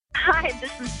Hi,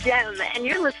 this is Jem, and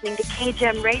you're listening to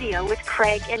KJEM Radio with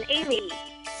Craig and Amy.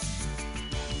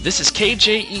 This is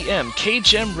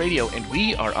KJEM Radio, and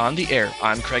we are on the air.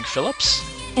 I'm Craig Phillips.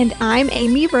 And I'm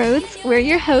Amy Rhodes. We're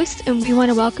your hosts, and we want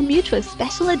to welcome you to a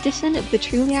special edition of the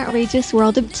truly outrageous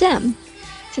world of Jem.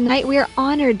 Tonight we are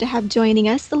honored to have joining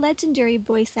us the legendary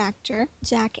voice actor,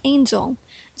 Jack Angel.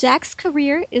 Jack's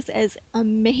career is as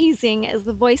amazing as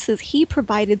the voices he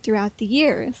provided throughout the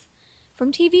years.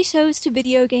 From TV shows to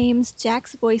video games,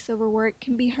 Jack's voiceover work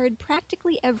can be heard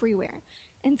practically everywhere.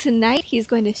 And tonight he's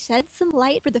going to shed some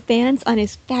light for the fans on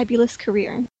his fabulous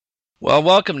career. Well,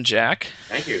 welcome, Jack.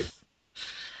 Thank you.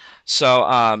 So,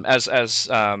 as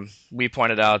we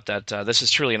pointed out, that this is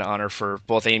truly an honor for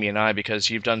both Amy and I, because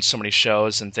you've done so many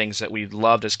shows and things that we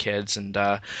loved as kids, and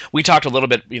we talked a little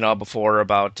bit, before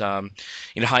about how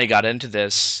you got into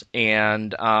this,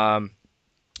 and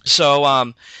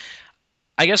so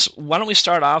I guess why don't we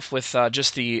start off with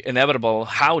just the inevitable: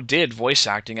 how did voice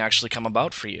acting actually come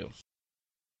about for you?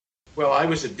 Well, I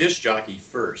was a disc jockey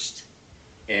first,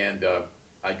 and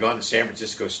I'd gone to San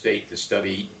Francisco State to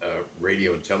study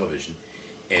radio and television,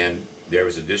 and there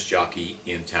was a disc jockey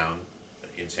in town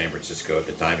in San Francisco at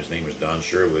the time. His name was Don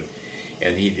Sherwood,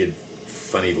 and he did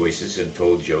funny voices and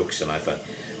told jokes, and I thought,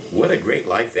 what a great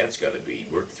life that's got to be.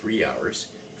 Work 3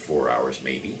 hours, 4 hours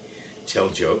maybe, tell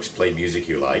jokes, play music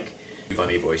you like, do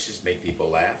funny voices, make people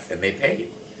laugh, and they pay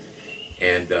you.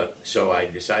 And so I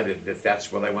decided that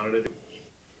that's what I wanted to do.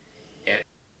 And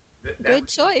Good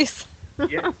choice.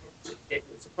 Yeah.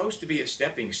 It's supposed to be a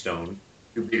stepping stone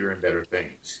to bigger and better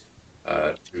things,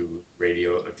 to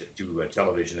radio, to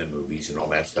television and movies and all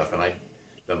that stuff. And I've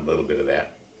done a little bit of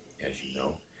that, as you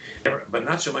know, but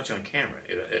not so much on camera.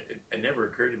 It never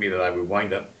occurred to me that I would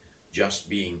wind up just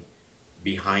being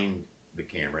behind the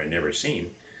camera and never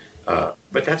seen.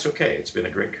 But that's okay. It's been a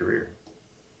great career.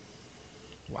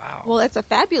 Wow. Well, it's a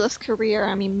fabulous career.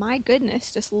 I mean, my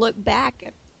goodness, just look back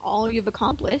at all you've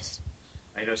accomplished.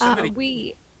 I know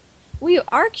somebody... We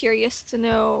are curious to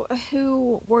know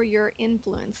who were your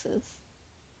influences.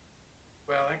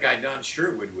 Well, that guy Don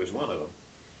Sherwood was one of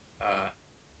them,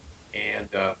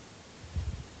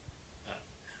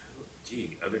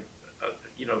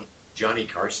 Johnny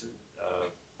Carson.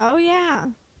 Oh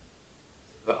yeah.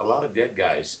 A lot of dead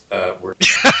guys were.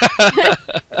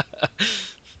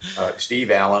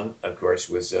 Steve Allen, of course,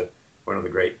 was one of the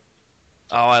great.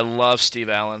 Oh, I love Steve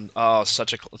Allen. Oh,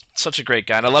 such a great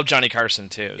guy. And I love Johnny Carson,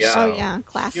 too. Yeah. So. Oh, yeah.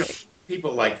 Classic.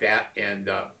 People like that. And,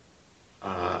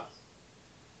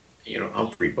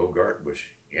 Humphrey Bogart was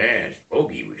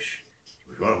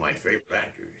one of my favorite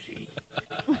actors.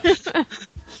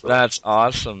 That's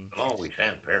awesome. Always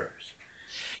had Paris.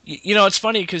 It's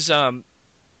funny because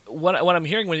what I'm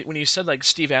hearing when you said, like,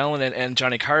 Steve Allen and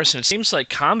Johnny Carson, it seems like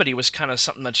comedy was kind of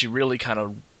something that you really kind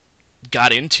of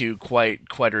got into quite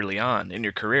early on in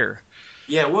your career.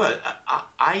 Yeah, it was.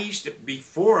 I used to,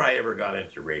 before I ever got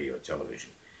into radio and television,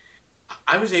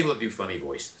 I was able to do funny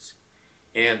voices.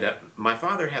 And my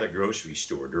father had a grocery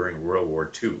store during World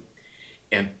War II.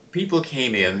 And people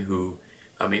came in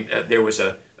there was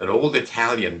an old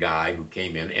Italian guy who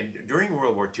came in. And during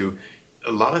World War II,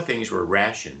 a lot of things were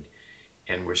rationed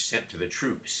and were sent to the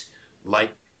troops,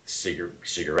 like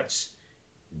cigarettes,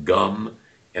 gum,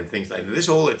 and things like that. This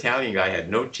old Italian guy had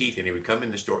no teeth, and he would come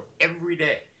in the store every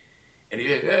day. And he'd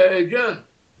say, "Hey, John,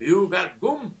 you got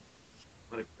gum?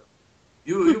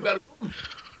 You got gum?"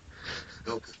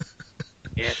 No.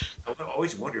 And I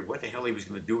always wondered what the hell he was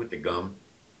going to do with the gum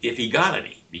if he got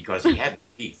any, because he had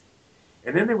teeth.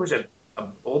 And then there was an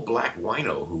old black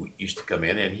wino who used to come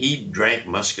in, and he drank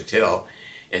muscatel,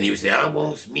 and he would say, "I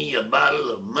wants me a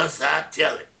bottle of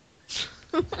muscatel."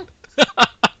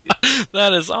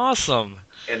 That is awesome.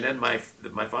 And then my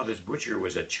father's butcher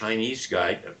was a Chinese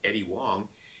guy, Eddie Wong,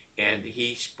 and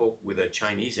he spoke with a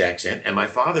Chinese accent. And my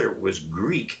father was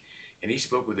Greek, and he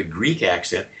spoke with a Greek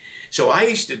accent. So I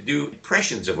used to do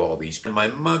impressions of all these. And my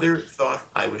mother thought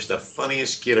I was the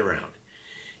funniest kid around.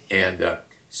 And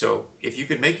so if you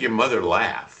could make your mother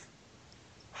laugh,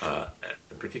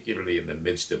 particularly in the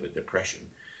midst of a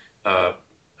depression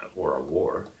or a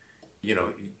war,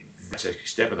 that's a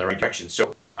step in the right direction.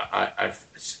 So I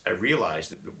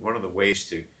realized that one of the ways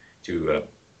to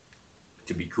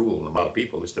be cool in a lot of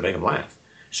people is to make them laugh.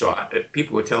 So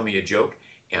people would tell me a joke,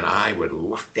 and I would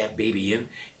lock that baby in,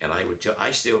 and I would tell. I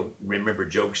still remember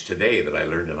jokes today that I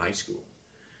learned in high school.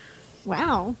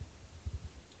 Wow,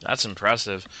 that's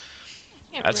impressive.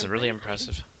 That's really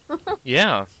impressive.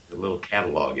 Yeah, a little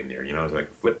catalog in there, it's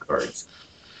like flip cards.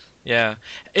 Yeah,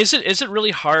 is it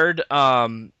really hard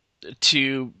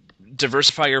to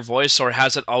diversify your voice, or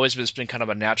has it always just been kind of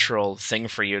a natural thing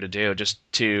for you to do, just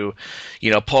to,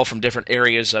 pull from different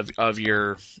areas of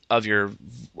your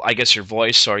I guess your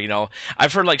voice? Or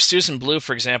I've heard like Susan Blue,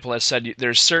 for example, has said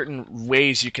there's certain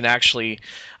ways you can actually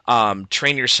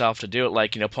train yourself to do it,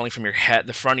 like pulling from your head,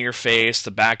 the front of your face,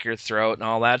 the back of your throat, and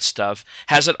all that stuff.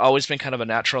 Has it always been kind of a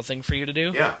natural thing for you to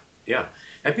do? Yeah.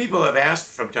 And people have asked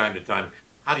from time to time,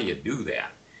 how do you do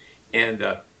that? And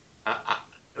at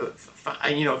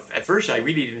first I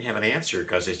really didn't have an answer,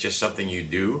 because it's just something you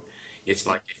do. It's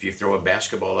like if you throw a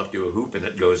basketball up to a hoop and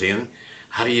it goes in.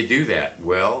 How do you do that?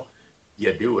 Well,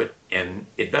 you do it, and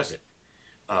it does it.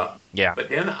 Yeah. But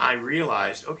then I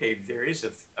realized, okay, there is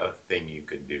a thing you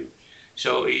could do.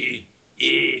 So if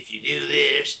you do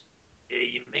this,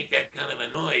 you make that kind of a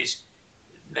noise.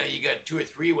 Now you got 2 or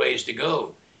 3 ways to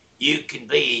go. You can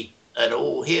be an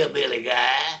old hillbilly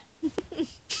guy.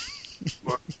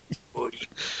 or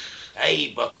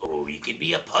hey, bucko, you can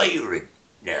be a pirate.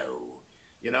 No.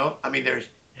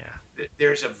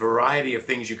 There's a variety of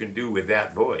things you can do with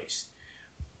that voice.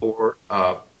 Or,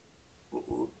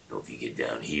 if you get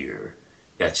down here,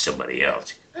 that's somebody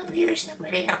else. Up here's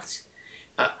somebody else.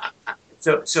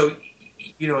 So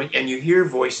and you hear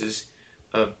voices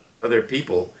of other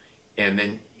people, and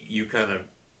then you kind of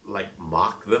like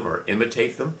mock them or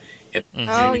imitate them. And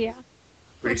Oh, yeah.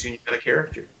 pretty soon you've got a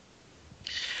character.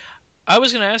 I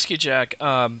was going to ask you, Jack,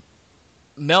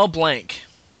 Mel Blanc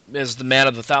is the man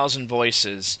of 1,000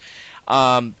 voices.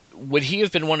 Would he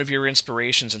have been one of your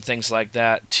inspirations and things like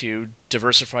that to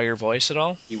diversify your voice at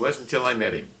all? He was until I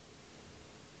met him.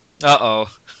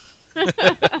 Uh-oh.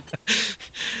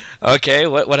 Okay,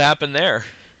 what happened there?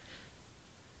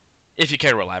 If you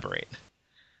care to elaborate.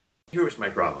 Here was my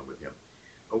problem with him.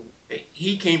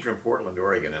 He came from Portland,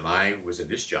 Oregon, and I was a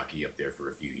disc jockey up there for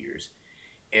a few years.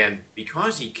 And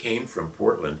because he came from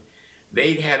Portland,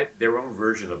 they had their own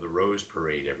version of the Rose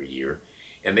Parade every year,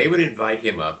 and they would invite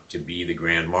him up to be the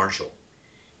Grand Marshal.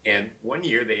 And one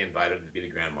year they invited him to be the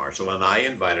Grand Marshal, and I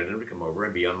invited him to come over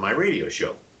and be on my radio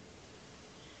show.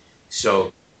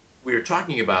 So we were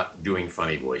talking about doing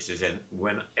funny voices, and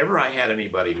whenever I had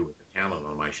anybody who was a talent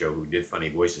on my show who did funny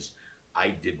voices,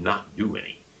 I did not do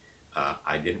any.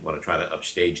 I didn't want to try to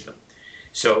upstage them.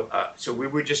 So we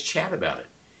would just chat about it.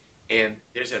 And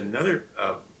there's another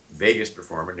Vegas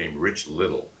performer named Rich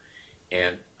Little.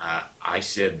 And I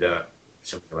said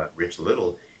something about Rich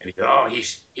Little, and he said, oh,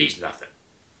 he's nothing.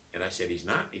 And I said, he's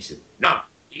not? He said, no,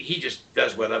 he just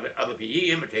does what other people,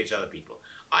 he imitates other people.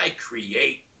 I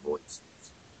create voices.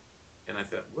 And I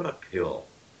thought, what a pill.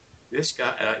 This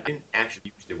guy, and I didn't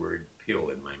actually use the word pill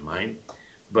in my mind,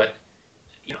 but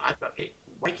I thought, hey,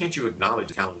 why can't you acknowledge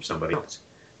the talent of somebody else?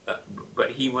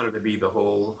 But he wanted to be the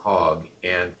whole hog,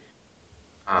 and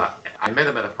I met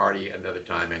him at a party another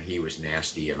time, and he was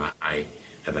nasty, and I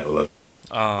had that look.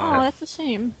 Oh, that's a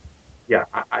shame. Yeah,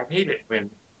 I hate it when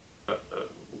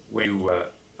you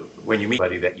meet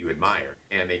somebody that you admire,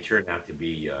 and they turn out to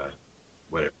be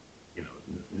whatever,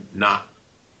 not.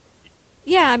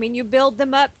 Yeah, I mean, you build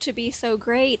them up to be so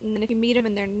great, and then if you meet them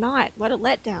and they're not, what a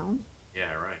letdown.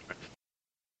 Yeah, right.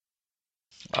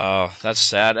 Oh, that's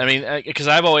sad. I mean, because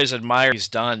I've always admired what he's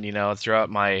done, throughout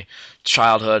my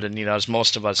childhood, and as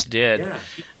most of us did. Yeah,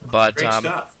 but great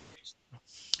stuff.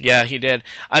 Yeah, he did.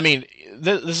 I mean,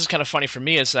 this is kind of funny for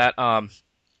me, is that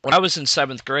when I was in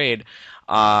 7th grade,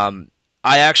 I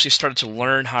actually started to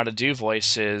learn how to do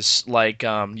voices like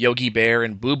Yogi Bear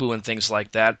and Boo Boo and things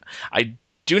like that. I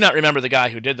do not remember the guy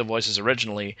who did the voices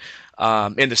originally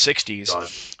in the 60s,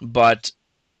 Dawes. But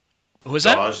who was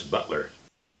that? Dawes Butler.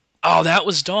 Oh, that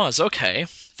was Dawes. Okay,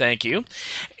 thank you.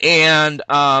 And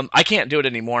I can't do it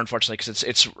anymore, unfortunately, because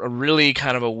it's a really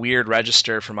kind of a weird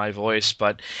register for my voice.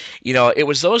 But it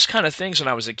was those kind of things when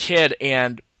I was a kid,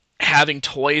 and having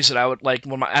toys that I would like.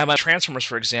 When I had my Transformers,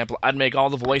 for example, I'd make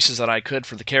all the voices that I could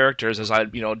for the characters as I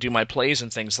do my plays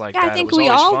and things like that. I think we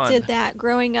all did that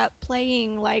growing up,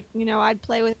 playing. Like I'd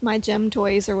play with my gem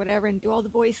toys or whatever and do all the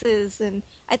voices, and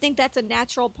I think that's a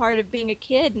natural part of being a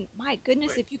kid. And my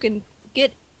goodness, if you can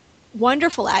get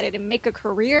wonderful at it and make a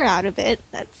career out of it,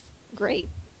 that's great.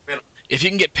 If you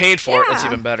can get paid for it, it's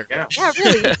even better. Yeah,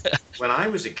 really. When I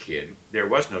was a kid, there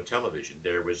was no television.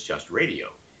 There was just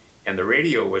radio. And the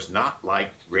radio was not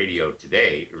like radio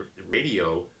today.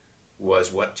 Radio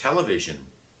was what television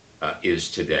is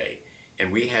today.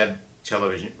 And we had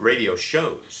radio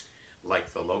shows like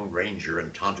the Lone Ranger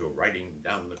and Tonto riding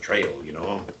down the trail,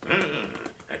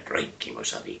 that great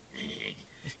Kimosabi.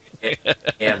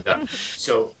 And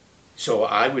so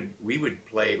we would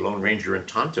play Lone Ranger and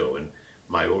Tonto, and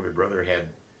my older brother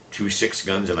had 2 6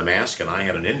 guns and a mask, and I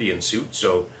had an Indian suit,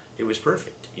 so it was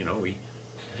perfect.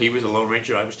 He was the Lone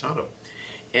Ranger, I was Tonto.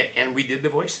 And we did the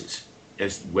voices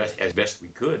as best we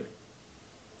could.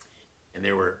 And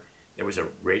there was a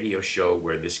radio show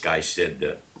where this guy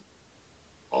said,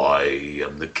 I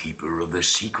am the keeper of the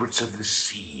secrets of the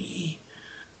sea.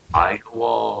 I know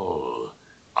all.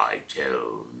 I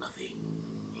tell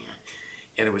nothing.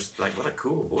 And it was like, what a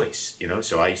cool voice,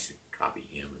 So I used to copy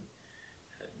him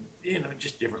and,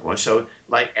 just different ones. So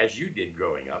like as you did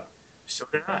growing up, so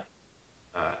did I.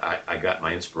 I got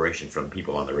my inspiration from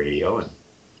people on the radio and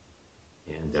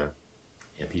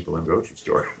people in the grocery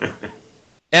store.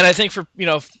 And I think for,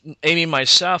 Amy and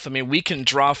myself, I mean, we can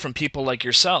draw from people like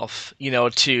yourself,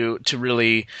 to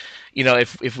really,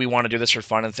 if we want to do this for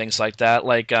fun and things like that.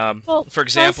 Like, for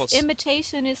example...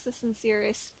 imitation is the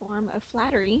sincerest form of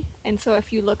flattery. And so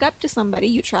if you look up to somebody,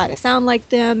 you try to sound like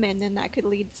them, and then that could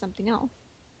lead to something else.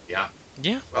 Yeah.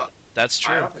 Yeah, well, that's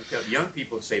true. I often tell young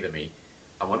people say to me,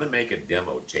 I want to make a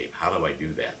demo tape. How do I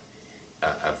do that?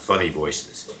 Funny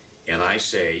voices. And I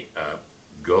say,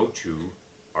 go to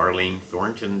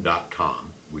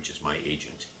arlenethornton.com, which is my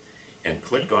agent, and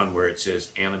click on where it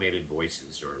says animated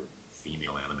voices or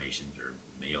female animations or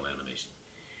male animations,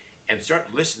 and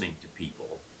start listening to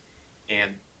people.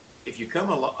 And if you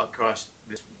come across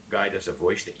this guy does a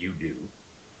voice that you do, you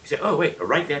say, oh, wait,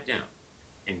 write that down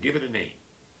and give it a name.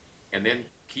 And then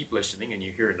keep listening, and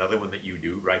you hear another one that you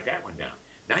do, write that one down.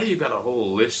 Now you've got a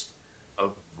whole list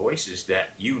of voices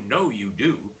that you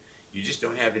do, you just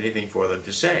don't have anything for them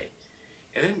to say.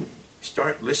 And then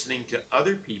start listening to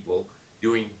other people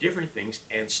doing different things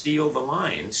and steal the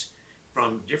lines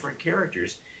from different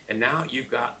characters. And now you've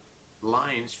got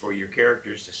lines for your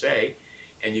characters to say,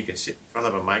 and you can sit in front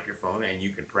of a microphone and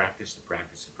you can practice and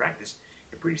practice and practice.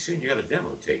 And pretty soon you got a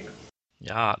demo tape.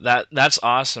 Yeah, that's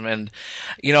awesome. And,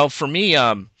 for me,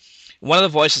 one of the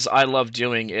voices I love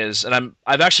doing is, and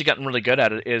I've actually gotten really good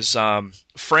at it, is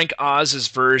Frank Oz's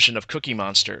version of Cookie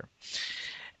Monster.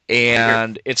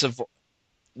 And it's a...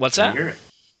 What's that? Hear it.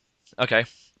 Okay.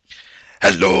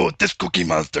 Hello, this Cookie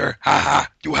Monster. Haha,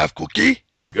 you have cookie?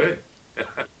 Good.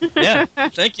 Yeah,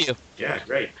 thank you. Yeah,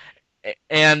 great.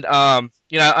 And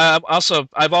I've also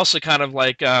kind of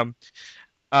like at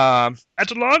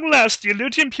long last, the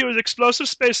Elutium Pure's explosive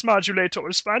space modulator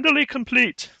is finally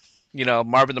complete.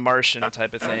 Marvin the Martian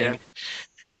type of thing.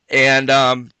 Yeah.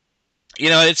 And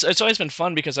it's always been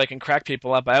fun because I can crack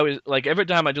people up. I always every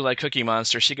time I do Cookie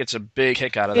Monster, she gets a big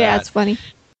kick out of that. Yeah, it's funny.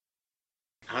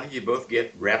 How did you both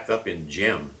get wrapped up in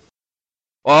Jem?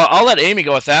 Well, I'll let Amy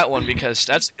go with that one because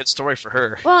that's a good story for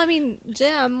her. Well, I mean,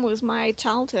 Jem was my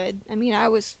childhood. I mean, I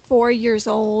was 4 years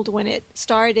old when it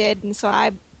started, and so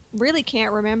I really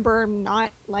can't remember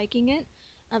not liking it.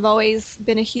 I've always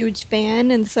been a huge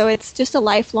fan, and so it's just a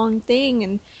lifelong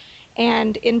thing,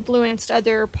 and influenced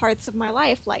other parts of my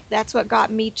life. Like, that's what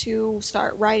got me to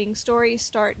start writing stories,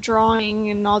 start drawing,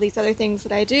 and all these other things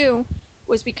that I do,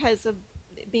 was because of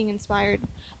being inspired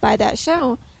by that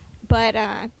show.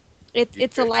 But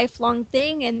it's a lifelong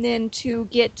thing, and then to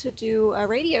get to do a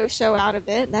radio show out of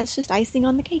it, that's just icing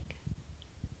on the cake.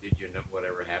 Did you know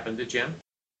whatever happened to Jem?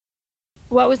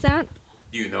 What was that?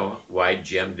 Do you know why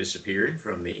Jem disappeared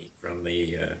from the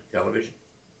television?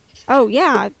 Oh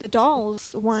yeah, the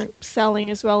dolls weren't selling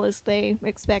as well as they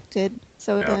expected,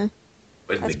 so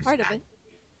that's part of it.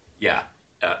 Yeah,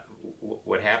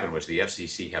 what happened was the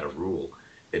FCC had a rule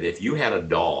that if you had a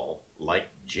doll like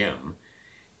Jem,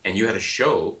 and you had a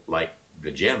show like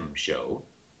the Jem show,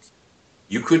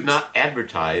 you could not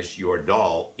advertise your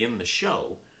doll in the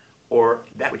show, or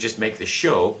that would just make the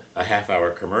show a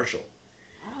half-hour commercial.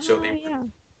 So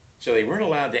they weren't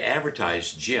allowed to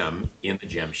advertise Jem in the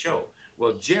Jem show.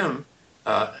 Well, Jem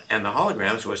and the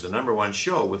Holograms was the #1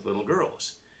 show with little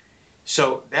girls.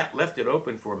 So that left it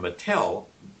open for Mattel,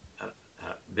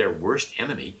 their worst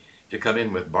enemy, to come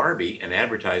in with Barbie and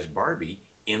advertise Barbie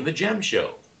in the Jem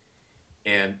show.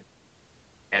 And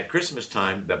at Christmas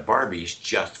time, the Barbies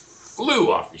just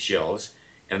flew off the shelves,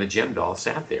 and the Jem doll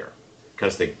sat there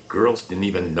because the girls didn't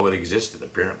even know it existed,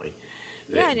 apparently.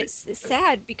 Yeah, and it's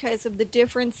sad because of the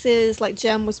differences. Like,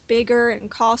 Jem was bigger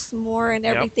and cost more and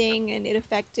everything, and it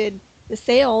affected the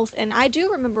sales. And I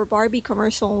do remember Barbie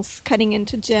commercials cutting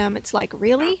into Jem. It's like,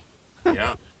 really?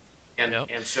 Yeah.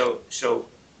 And so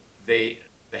the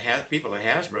people at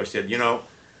Hasbro said,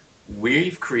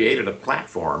 we've created a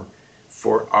platform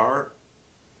for our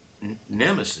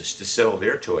nemesis to sell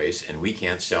their toys, and we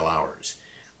can't sell ours.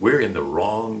 We're in the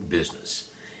wrong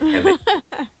business.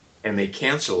 And they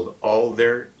canceled all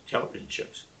their television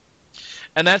shows.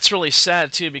 And that's really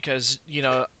sad, too, because,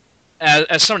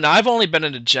 as someone, now I've only been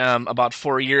into GEM about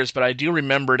 4 years, but I do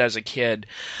remember it as a kid.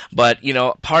 But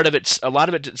part of it, a lot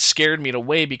of it scared me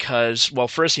away because, well,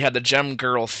 first you had the GEM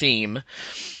Girl theme,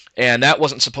 and that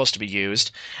wasn't supposed to be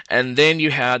used. And then you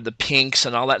had the pinks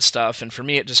and all that stuff. And for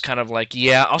me, it just kind of like,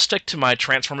 yeah, I'll stick to my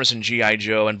Transformers and G.I.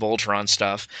 Joe and Voltron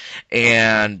stuff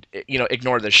and,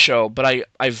 ignore the show. But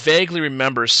I vaguely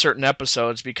remember certain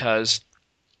episodes because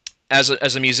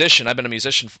as a musician, I've been a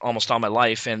musician almost all my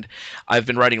life, and I've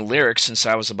been writing lyrics since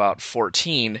I was about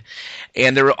 14,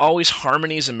 and there were always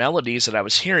harmonies and melodies that I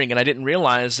was hearing, and I didn't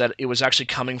realize that it was actually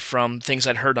coming from things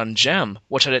I'd heard on GEM,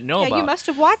 which I didn't know about. Yeah, you must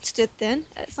have watched it then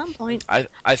at some point.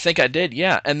 I think I did,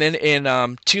 yeah. And then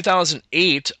in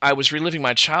 2008, I was reliving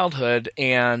my childhood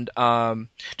and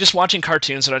just watching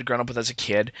cartoons that I'd grown up with as a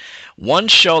kid. One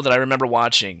show that I remember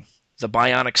watching, The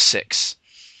Bionic Six.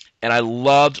 And I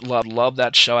loved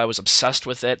that show. I was obsessed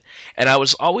with it. And I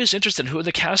was always interested in who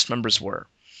the cast members were.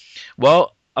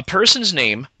 Well, a person's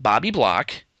name, Bobby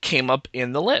Block, came up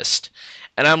in the list.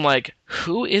 And I'm like,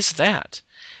 who is that?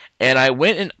 And I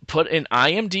went and put in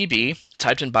IMDb,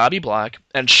 typed in Bobby Block,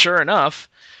 and sure enough,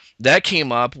 that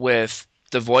came up with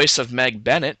the voice of Meg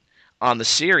Bennett on the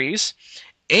series.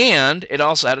 And it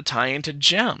also had a tie-in to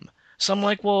GEM. So I'm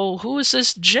like, well, who is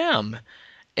this GEM?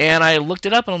 And I looked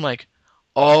it up and I'm like,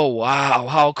 oh, wow,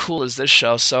 how cool is this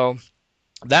show? So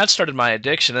that started my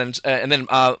addiction. And then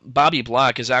Bobby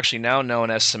Block is actually now known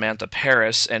as Samantha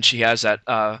Paris, and she has that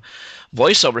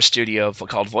voiceover studio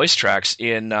called Voice Tracks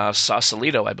in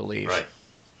Sausalito, I believe. Right.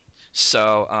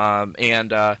 So,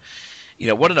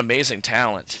 what an amazing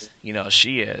talent,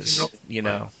 she is,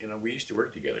 we used to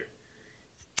work together.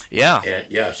 Yeah. And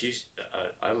yeah, she's,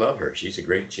 I love her. She's a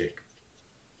great chick.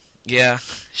 Yeah,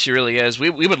 she really is.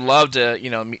 We would love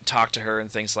to, talk to her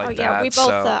and things like that. Yeah, we both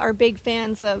are big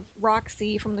fans of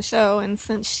Roxy from the show, and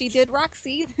since she did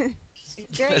Roxy, she's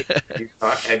great.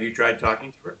 Have you tried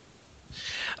talking to her?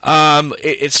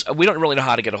 We don't really know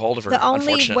how to get a hold of her. The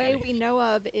only way we know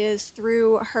of is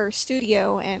through her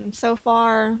studio, and so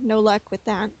far, no luck with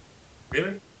that.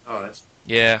 Really? Oh, that's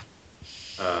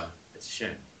a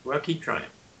shame. Well, keep trying.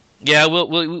 Yeah,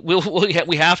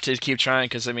 we have to keep trying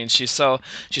because she's so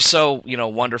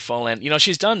wonderful, and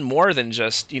she's done more than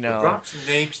just Well, drop some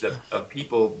names of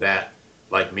people that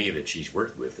like me that she's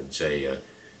worked with, and say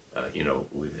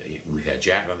we've had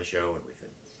Jack on the show, and we've had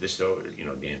this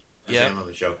Dan on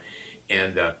the show,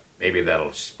 and maybe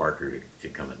that'll spark her to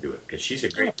come and do it because she's a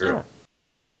great girl.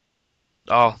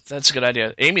 Oh, that's a good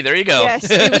idea, Amy. There you go. Yes,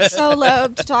 we would so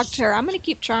love to talk to her. I'm going to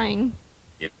keep trying.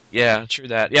 Yeah, true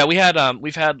that. Yeah, we've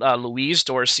had Louise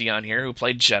Dorsey on here who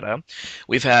played Jetta.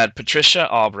 We've had Patricia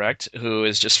Albrecht, who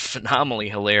is just phenomenally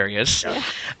hilarious.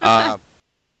 Yeah.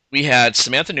 We had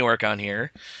Samantha Newark on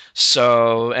here,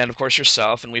 and of course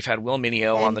yourself, and we've had Will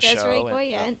Mineo on the Desiree show.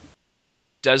 Goyette.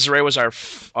 Desiree was our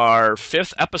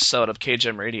fifth episode of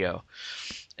KJEM Radio,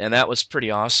 and that was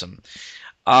pretty awesome.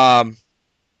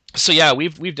 So yeah,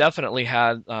 we've definitely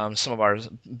had some of our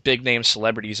big name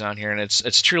celebrities on here, and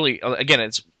it's truly,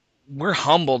 again, we're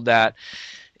humbled that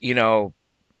you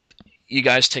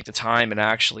guys take the time and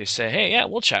actually say, hey, yeah,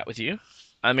 we'll chat with you.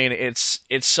 It's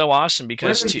so awesome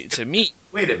because to me.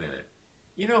 Wait a minute.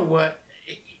 You know what?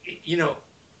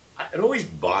 It always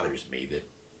bothers me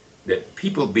that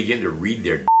people begin to read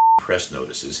their press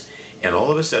notices and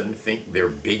all of a sudden think they're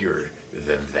bigger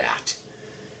than that.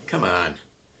 Come on.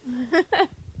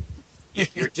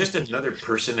 You're just another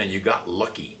person and you got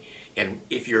lucky. And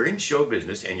if you're in show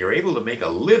business and you're able to make a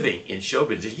living in show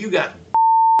business, you got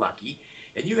lucky,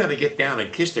 and you got to get down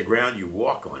and kiss the ground you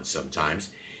walk on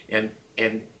sometimes. And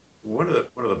one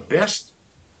of the best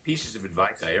pieces of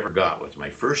advice I ever got was my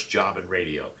first job in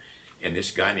radio. And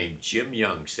this guy named Jim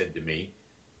Young said to me,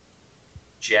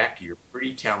 Jack, you're a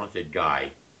pretty talented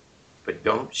guy, but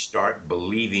don't start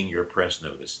believing your press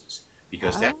notices,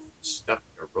 because that's stuff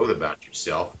you wrote about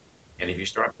yourself. And if you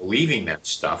start believing that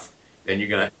stuff, then you're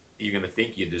gonna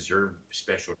think you deserve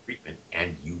special treatment,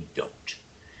 and you don't.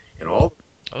 And all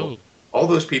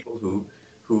those people who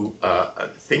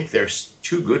think they're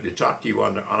too good to talk to you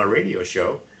on a radio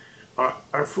show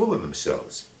are fooling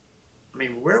themselves.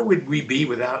 Where would we be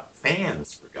without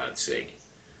fans, for God's sake?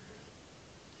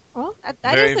 Well,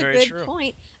 that is a good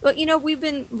point. But we've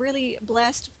been really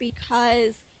blessed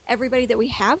because everybody that we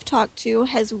have talked to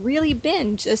has really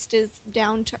been just as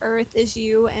down to earth as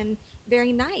you and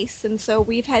very nice. And so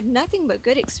we've had nothing but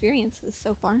good experiences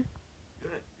so far.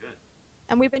 Good.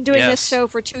 And we've been doing this show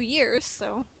for 2 years,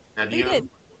 so now, do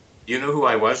you know who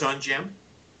I was on GEM?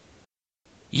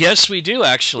 Yes, we do,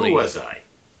 actually. Who was I?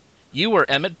 You were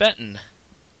Emmett Benton.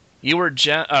 You were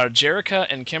Jerica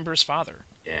and Kimber's father.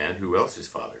 And who else's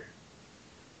father?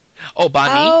 Oh,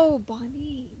 Bonnie. Oh,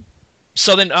 Bonnie.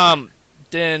 So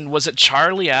then was it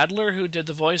Charlie Adler who did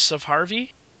the voice of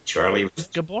Harvey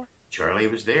Gabor? Charlie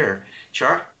was there.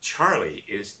 Charlie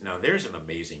is now. There's an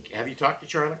amazing. Have you talked to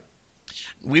Charlie?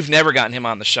 We've never gotten him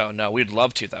on the show. No, we'd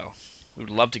love to though. We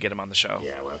would love to get him on the show.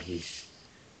 Yeah, well, he's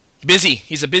busy.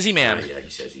 He's a busy man. yeah, he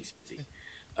says he's busy.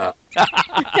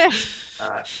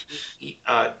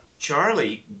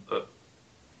 Charlie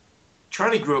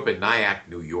grew up in Nyack,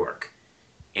 New York,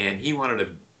 and he wanted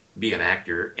to be an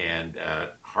actor. And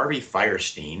Harvey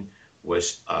Fierstein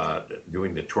was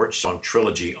doing the Torch Song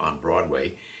trilogy on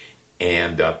Broadway,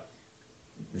 and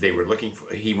they were looking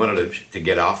for. He wanted to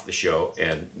get off the show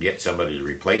and get somebody to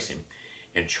replace him.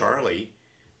 And Charlie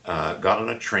got on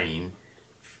a train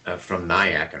from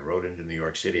Nyack and rode into New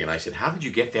York City. And I said, "How did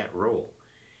you get that role?"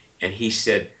 And he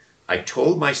said, "I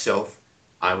told myself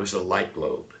I was a light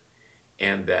globe,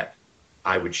 and that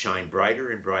I would shine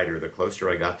brighter and brighter the closer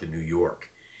I got to New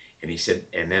York." And he said,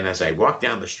 and then as I walked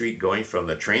down the street going from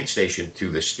the train station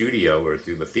to the studio or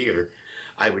to the theater,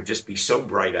 I would just be so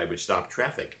bright I would stop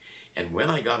traffic. And when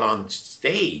I got on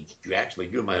stage to actually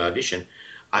do my audition,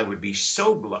 I would be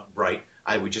so bright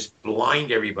I would just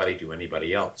blind everybody to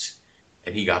anybody else.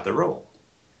 And he got the role.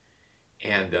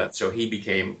 And so he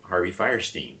became Harvey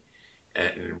Fierstein.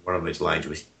 And one of his lines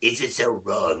was, "Is it so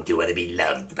wrong to want to be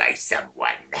loved by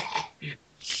someone?"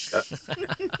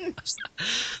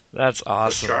 That's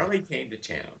awesome. So Charlie came to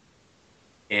town,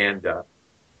 and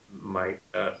my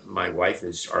wife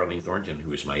is Arlene Thornton,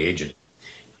 who is my agent,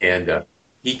 and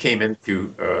he came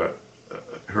into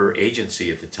her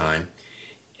agency at the time,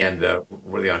 and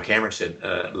where the on camera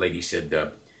lady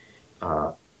said,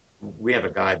 "We have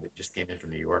a guy that just came in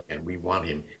from New York, and we want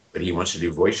him, but he wants to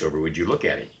do voiceover. Would you look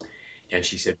at him?" And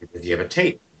she said, "Does he have a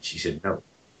tape?" She said, "No."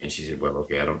 And she said, "Well,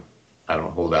 okay, I don't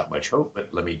hold out much hope,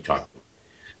 but let me talk to him."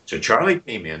 So Charlie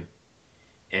came in,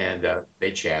 and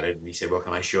they chatted, and he said, "Well,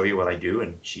 can I show you what I do?"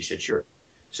 And she said, "Sure."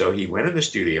 So he went in the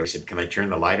studio. He said, "Can I turn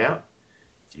the light out?"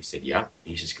 She said, "Yeah."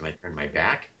 He says, "Can I turn my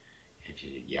back?" And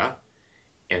she said, "Yeah."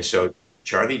 And so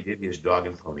Charlie did his dog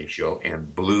and pony show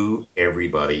and blew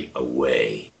everybody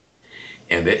away.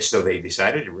 And so they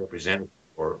decided to represent him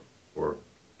for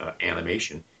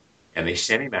animation. And they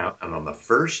sent him out, and on the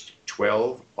first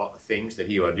 12 things that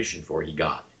he auditioned for, he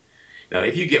got. Now,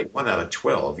 if you get 1 out of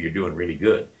 12, you're doing really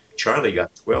good. Charlie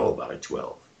got 12 out of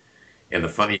 12. And the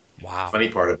funny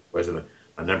part of it was on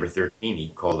number 13, he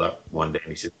called up one day and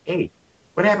he said, "Hey,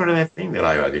 what happened to that thing that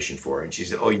I auditioned for?" And she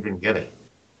said, "Oh, you didn't get it."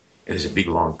 And there's a big,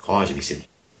 long pause, and he said,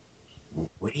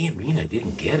 "What do you mean I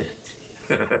didn't get it?"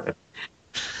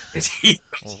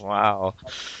 Wow.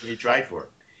 He tried for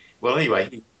it. Well,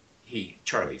 anyway,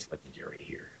 Charlie's legendary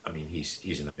here. I mean,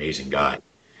 he's an amazing guy,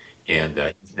 and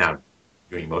he's now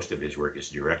doing most of his work is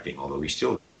directing, although he's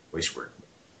still voice work.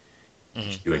 Mm-hmm.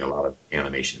 He's doing a lot of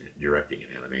directing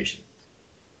and animation.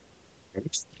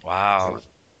 Wow,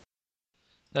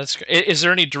 that's great. Is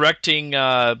there any directing,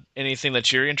 anything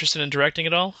that you're interested in directing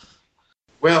at all?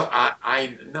 Well,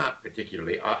 I not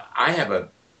particularly. I have a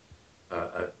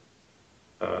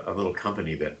little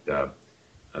company that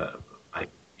I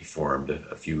formed,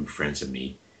 a few friends of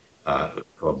me,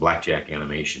 called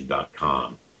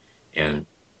blackjackanimation.com, and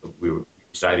we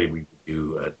decided we would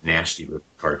do nasty little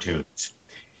cartoons.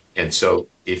 And so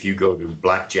if you go to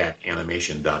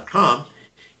blackjackanimation.com,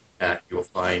 you'll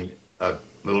find a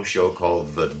little show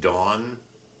called The Dawn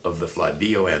of the Fly,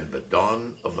 D-O-N, The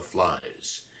Dawn of the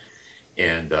Flies.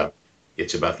 And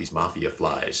it's about these mafia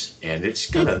flies, and it's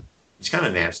kind of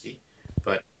nasty,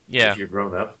 but if you're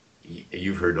grown up,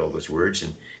 you've heard all those words,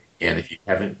 and if you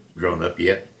haven't grown up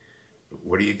yet,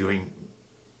 what are you doing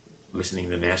listening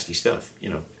to nasty stuff, you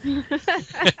know?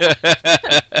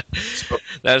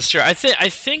 That's true. I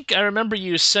think I remember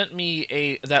you sent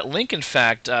me that link, in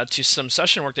fact, to some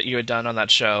session work that you had done on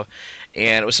that show,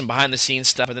 and it was some behind the scenes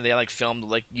stuff. And then they filmed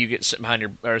you get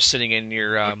sitting in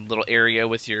your little area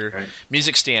with your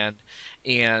music stand.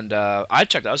 And I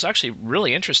checked. I was actually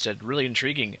really interested, really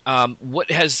intriguing.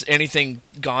 What has anything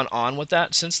gone on with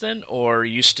that since then, or are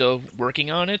you still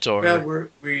working on it? Or well,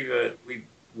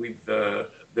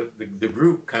 the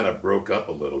group kind of broke up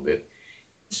a little bit,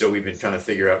 so we've been trying to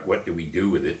figure out what do we do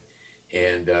with it,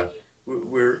 and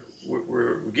we're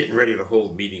getting ready to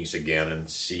hold meetings again and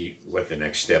see what the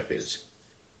next step is.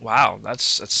 Wow,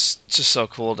 that's just so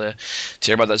cool to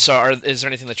hear about that. So, is there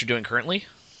anything that you're doing currently?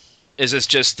 Is this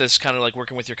just this kind of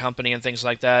working with your company and things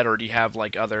like that, or do you have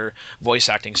other voice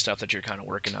acting stuff that you're kind of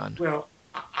working on? Well,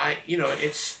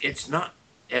 it's not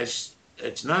as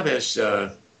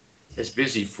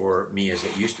busy for me as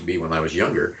it used to be when I was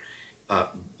younger,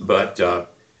 but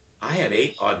I had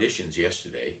 8 auditions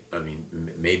yesterday. I mean,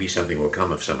 maybe something will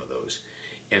come of some of those.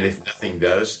 And if nothing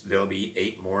does, there'll be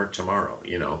 8 more tomorrow,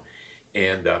 you know.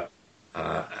 And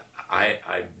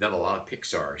I've done a lot of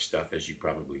Pixar stuff, as you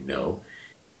probably know.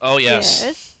 Oh, yes.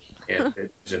 Yes. And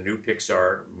there's a new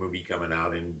Pixar movie coming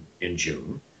out in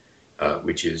June,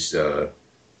 which is the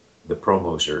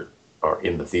promos are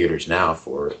in the theaters now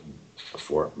for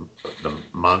the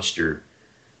Monster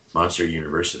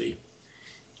University.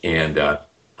 And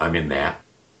I'm in that.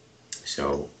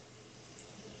 So,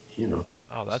 you know.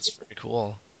 Oh, that's pretty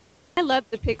cool. I love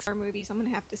the Pixar movies. I'm going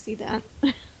to have to see that.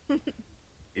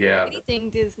 Yeah. Anything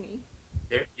Disney.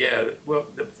 Yeah, well,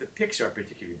 the Pixar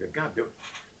particularly,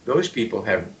 those people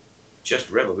have just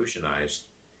revolutionized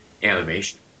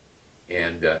animation.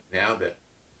 And now that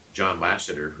John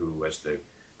Lasseter, who was the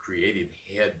creative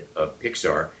head of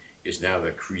Pixar, is now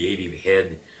the creative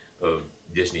head of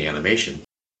Disney Animation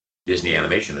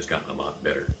has gotten a lot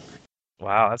better.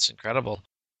 Wow, that's incredible.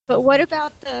 But what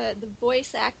about the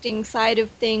voice acting side of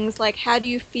things? Like, how do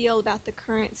you feel about the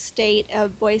current state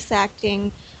of voice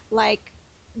acting? Like,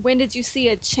 when did you see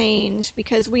a change?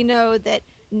 Because we know that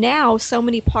now so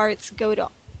many parts go to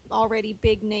already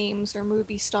big names or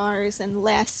movie stars and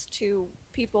less to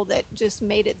people that just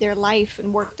made it their life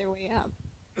and worked their way up.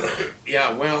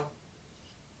 Yeah, well,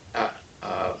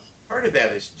 part of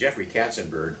that is Jeffrey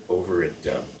Katzenberg over at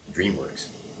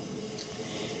DreamWorks.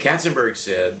 Katzenberg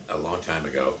said a long time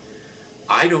ago,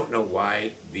 I don't know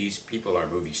why these people are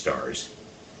movie stars.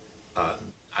 I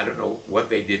don't know what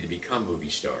they did to become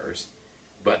movie stars,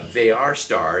 but they are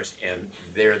stars and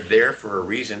they're there for a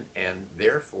reason, and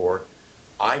therefore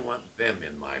I want them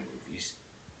in my movies,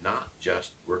 not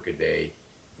just workaday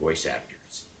voice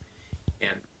actors.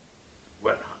 And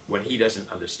what he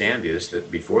doesn't understand is that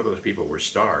before those people were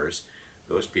stars,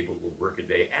 those people were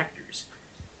workaday actors.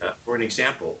 For an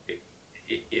example,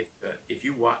 if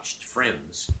you watched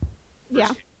Friends,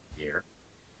 Yeah. here,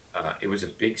 it was a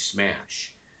big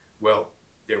smash. Well,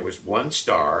 there was one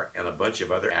star and a bunch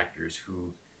of other actors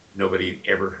who nobody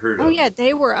ever heard of. Oh, yeah,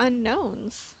 they were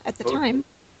unknowns at the time.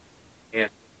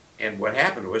 And what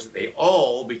happened was that they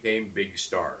all became big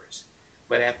stars.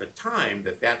 But at the time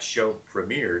that show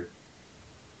premiered,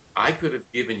 I could have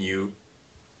given you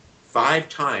 5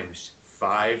 times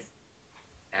 5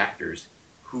 actors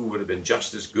who would have been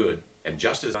just as good and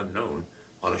just as unknown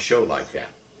on a show like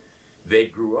that. They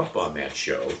grew up on that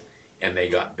show, and they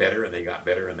got better, and they got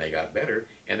better, and they got better,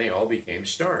 and they all became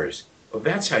stars. Well,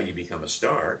 that's how you become a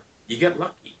star. You get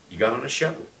lucky. You got on a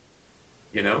show,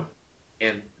 you know?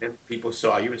 And then people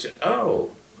saw you and said,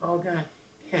 oh God,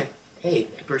 yeah, hey,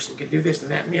 that person can do this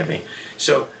and that and the other thing.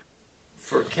 So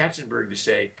for Katzenberg to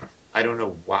say, I don't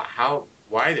know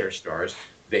why they're stars,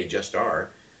 they just are,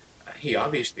 he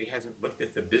obviously hasn't looked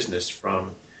at the business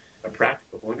from a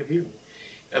practical point of view.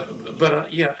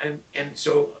 And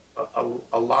so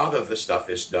a lot of the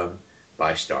stuff is done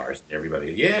by stars.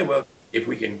 Everybody, yeah, well, if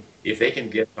they can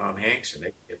get Tom Hanks and they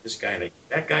can get this guy and they get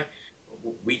that guy,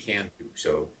 we can too.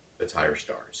 So let's hire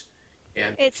stars.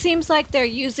 And it seems like they're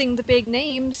using the big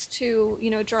names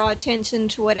to, draw attention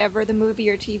to whatever the movie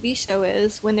or TV show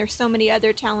is, when there's so many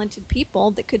other talented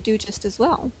people that could do just as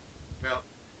well. Well,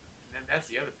 and that's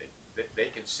the other thing. They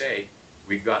can say,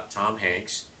 we've got Tom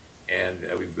Hanks, and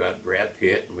we've got Brad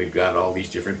Pitt, and we've got all these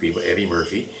different people, Eddie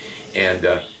Murphy,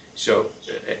 and so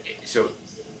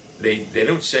they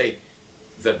don't say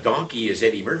the donkey is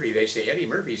Eddie Murphy. They say Eddie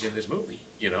Murphy's in this movie,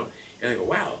 and they go,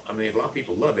 wow. I mean, a lot of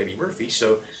people love Eddie Murphy,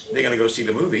 so they're going to go see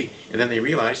the movie, and then they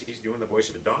realize he's doing the voice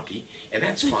of a donkey, and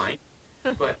that's fine.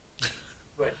 but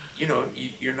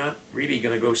you're not really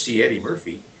going to go see Eddie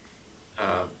Murphy.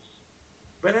 But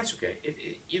that's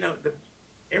okay.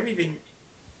 Everything.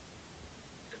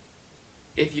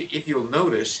 If you'll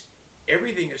notice,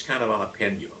 everything is kind of on a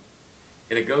pendulum,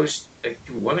 and it goes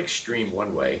to one extreme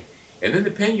one way, and then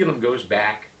the pendulum goes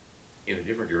back in a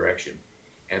different direction,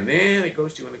 and then it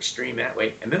goes to an extreme that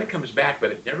way, and then it comes back,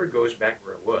 but it never goes back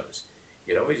where it was.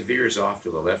 It always veers off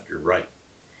to the left or right,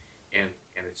 and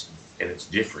it's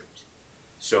different.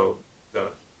 So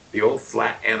the old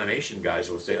flat animation guys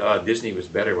will say, oh, Disney was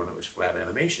better when it was flat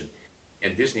animation.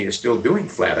 And Disney is still doing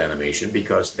flat animation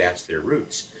because that's their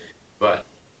roots. But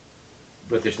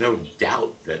there's no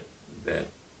doubt that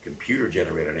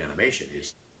computer-generated animation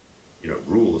is,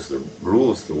 rules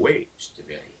the waves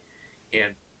today.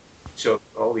 And so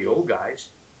all the old guys,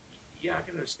 yeah, I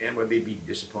can understand why they'd be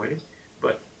disappointed,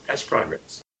 but that's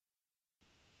progress.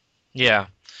 Yeah.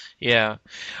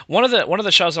 One of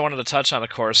the shows I wanted to touch on, of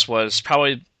course, was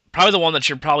probably the one that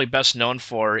you're probably best known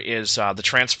for is the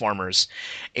Transformers,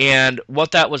 and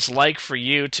what that was like for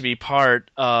you to be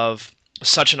part of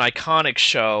such an iconic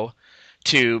show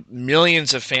to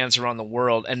millions of fans around the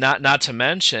world, and not to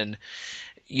mention,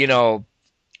 you know,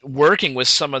 working with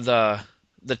some of the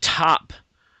top,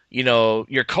 you know,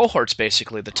 your cohorts,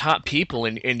 basically the top people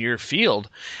in your field.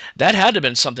 That had to have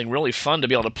been something really fun to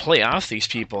be able to play off these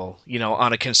people, you know,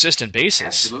 on a consistent basis.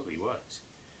 Absolutely was.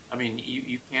 I mean,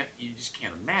 you just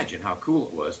can't imagine how cool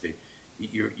it was to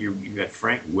you got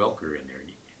Frank Welker in there.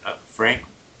 Frank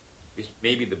is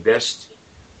maybe the best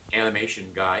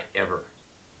animation guy ever.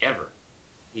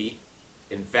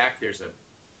 In fact, there's a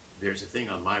thing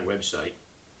on my website.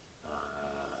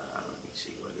 Let me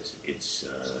see what is it. It's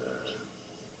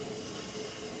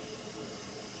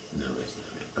no, that's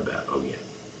not it. About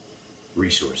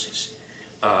resources.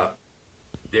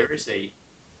 There is a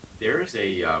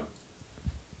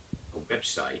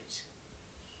website.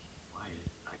 Why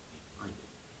I can't find it.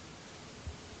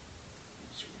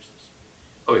 Resources.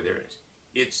 Oh, there it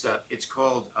is. It's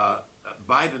called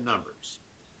By the Numbers.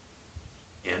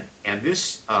 And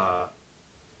this my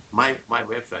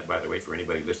website, by the way, for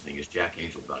anybody listening, is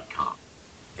jackangel.com.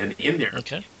 And in there,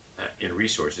 in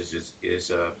resources,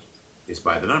 is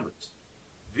By the Numbers.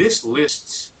 This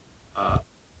lists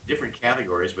different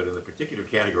categories, but in the particular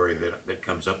category that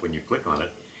comes up when you click on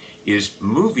it is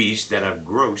movies that have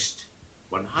grossed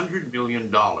 $100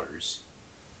 million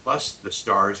plus the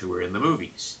stars who were in the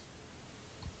movies.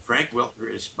 Frank Welker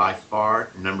is by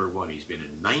far number one. He's been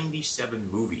in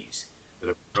 97 movies that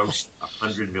have grossed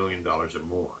 $100 million or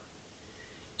more.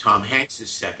 Tom Hanks is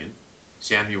second.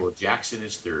 Samuel Jackson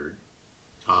is third.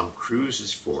 Tom Cruise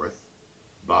is fourth.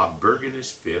 Bob Bergen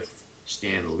is fifth.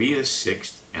 Stan Lee is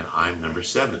sixth. And I'm number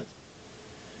seventh.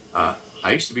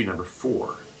 I used to be number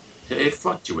four. It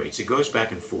fluctuates. It goes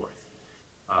back and forth.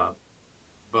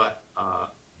 But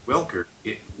Welker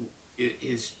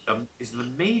is an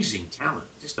amazing talent.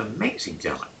 Just amazing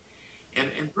talent.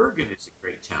 And Bergen is a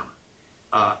great talent.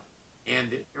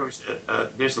 And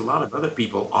there's a lot of other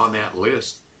people on that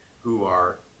list who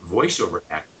are voiceover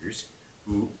actors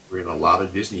who were in a lot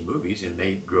of Disney movies, and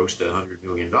they grossed $100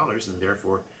 million, and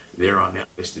therefore they're on that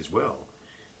list as well.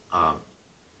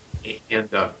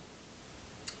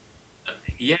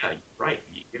 Yeah, right.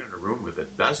 You get in a room with a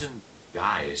dozen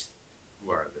guys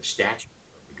who are the stature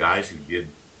of the guys who did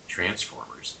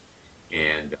Transformers,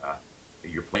 and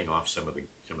you're playing off some of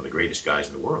the greatest guys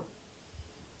in the world.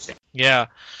 Yeah.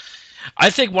 I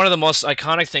think one of the most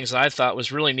iconic things that I thought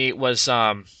was really neat was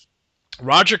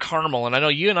Roger Carmel, and I know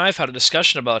you and I have had a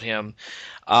discussion about him.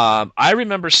 I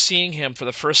remember seeing him for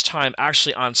the first time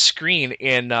actually on screen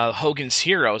in Hogan's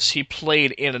Heroes. He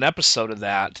played in an episode of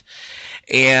that,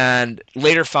 and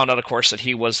later found out, of course, that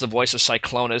he was the voice of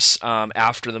Cyclonus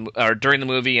during the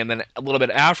movie, and then a little bit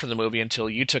after the movie until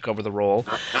you took over the role.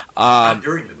 Not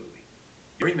during the movie.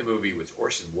 During the movie was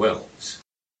Orson Welles.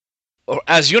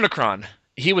 As Unicron.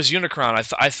 He was Unicron.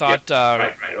 I thought. Yeah,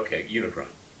 right. Okay, Unicron.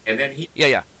 And then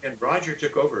And Roger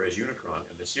took over as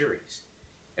Unicron in the series.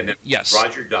 And then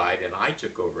Roger died, and I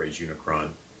took over as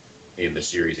Unicron in the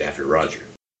series after Roger.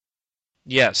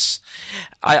 Yes.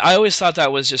 I always thought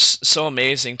that was just so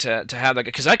amazing to have that,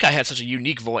 because that guy had such a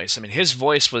unique voice. I mean, his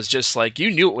voice was just like,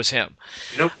 you knew it was him.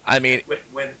 You know, I mean,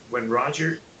 when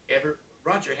Roger had a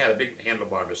big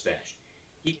handlebar mustache.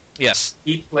 He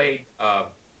played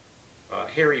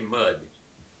Harry Mudd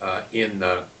in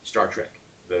Star Trek,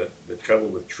 the Trouble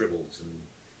with Tribbles, and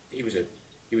he was a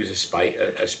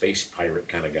space pirate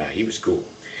kind of guy. He was cool,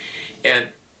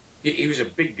 and he was a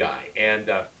big guy. And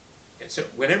so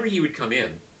whenever he would come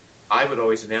in, I would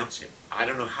always announce him. I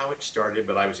don't know how it started,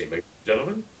 but I would say, "Ladies and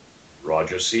gentlemen,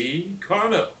 Roger C.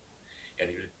 Carno," and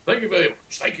he would, "Thank you very much,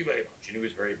 thank you very much." And he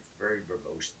was very, very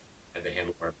verbose at the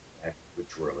handlebar with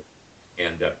twirling.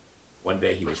 And one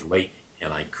day he was late,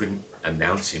 and I couldn't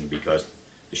announce him because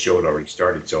the show had already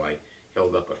started, so I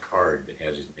held up a card that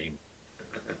has his name.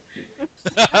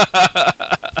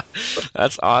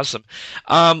 That's awesome.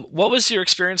 What was your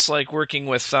experience like working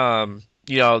with,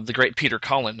 the great Peter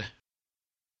Cullen?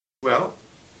 Well,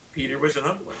 Peter was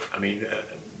another one. I mean,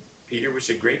 Peter was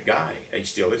a great guy. He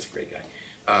still is a great guy.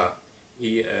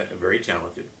 He very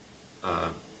talented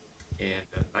and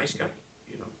a nice guy,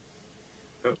 you know.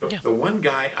 The one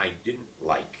guy I didn't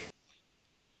like,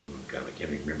 oh God, I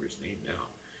can't even remember his name now.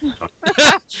 The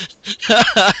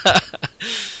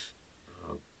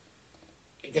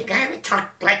guy that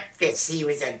talked like this, he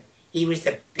was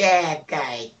the bad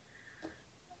guy.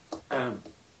 Are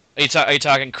you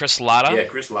talking Chris Latta? Yeah,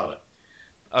 Chris Latta.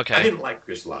 Okay. I didn't like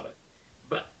Chris Latta,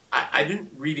 but I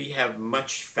didn't really have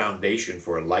much foundation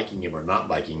for liking him or not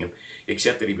liking him,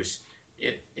 except that he was,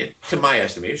 to my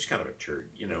estimate, he was kind of a turd,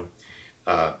 you know.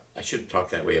 I shouldn't talk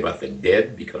that way about the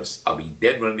dead because I'll be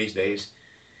dead one of these days.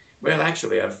 Well,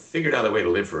 actually, I've figured out a way to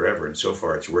live forever, and so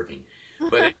far it's working.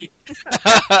 But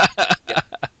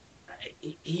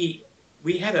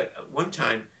we had one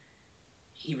time,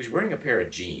 he was wearing a pair of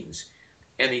jeans,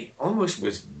 and he almost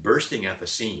was bursting at the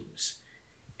seams.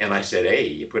 And I said, "Hey,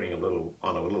 you're putting on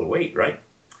a little weight, right?"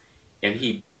 And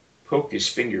he poked his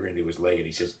finger into his leg, and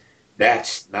he says,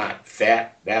 "That's not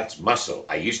fat, that's muscle.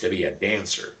 I used to be a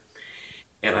dancer."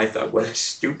 And I thought, what a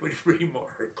stupid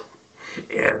remark.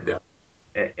 And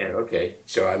okay,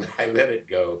 so I let it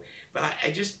go. But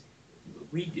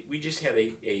we just had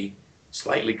a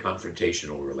slightly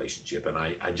confrontational relationship, and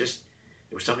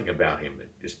there was something about him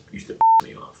that just used to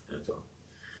me off. That's all.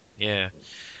 Yeah.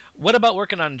 What about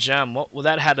working on Gem? Well,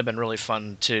 that had to have been really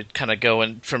fun to kind of go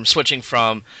and from switching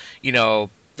from, the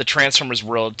Transformers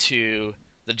world to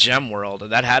the Gem world,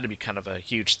 and that had to be kind of a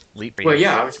huge leap for you. Well,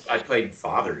 yeah, I played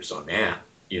fathers on that,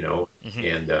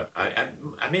 and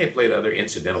I may have played other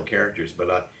incidental characters,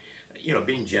 but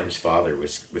being Gem's father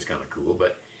was kind of cool.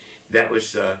 But that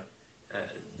was a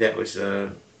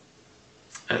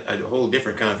whole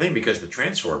different kind of thing because the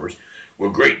Transformers were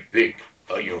great big.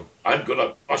 I'm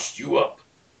gonna bust you up.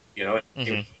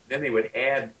 Then they would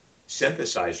add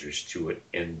synthesizers to it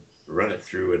and run it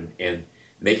through and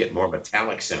make it more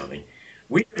metallic sounding.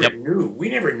 We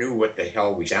never knew what the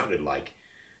hell we sounded like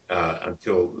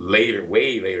until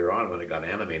way later on when it got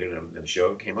animated and the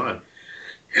show came on.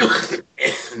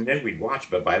 And then we'd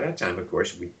watch, but by that time, of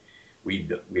course,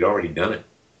 we'd already done it.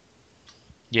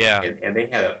 Yeah, and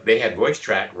they had voice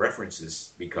track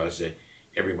references because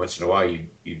every once in a while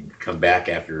you'd come back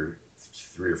after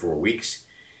 3 or 4 weeks.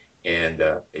 And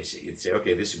you'd say,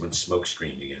 okay, this is when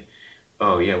Smokescreen again.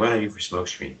 Oh, yeah, what do I do for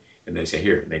Smokescreen? And they say,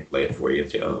 here, and they play it for you.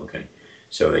 And say, oh, okay.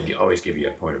 So they always give you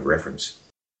a point of reference.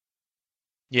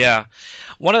 Yeah.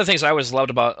 One of the things I always loved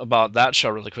about that show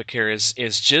really quick here is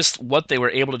just what they were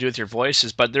able to do with your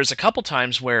voices. But there's a couple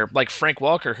times where, like Frank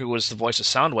Welker, who was the voice of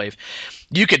Soundwave,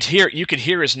 you could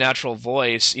hear his natural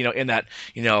voice, in that,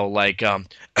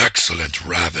 excellent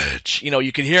ravage.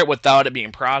 You could hear it without it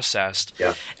being processed.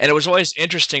 Yeah. And it was always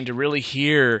interesting to really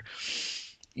hear,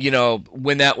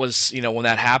 when that was, when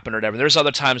that happened or whatever. There's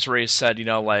other times where he said,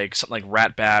 like something like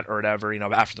Rat Bat or whatever,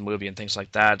 after the movie and things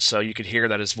like that. So you could hear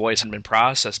that his voice hadn't been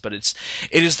processed, but it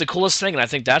is the coolest thing. And I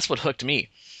think that's what hooked me.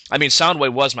 I mean,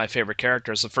 Soundwave was my favorite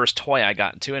character. It was the first toy I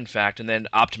got into, in fact, and then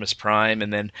Optimus Prime.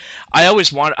 And then I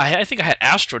always I think I had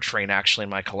Astro Train actually in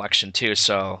my collection too.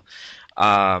 So,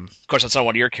 of course, that's not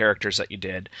one of your characters that you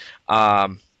did.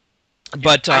 But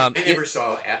I never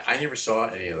saw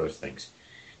any of those things.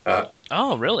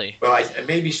 Oh, really? Well, I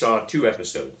maybe saw 2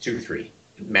 episodes, 2 or 3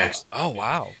 max. Oh,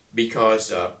 wow!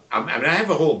 Because I have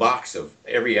a whole box of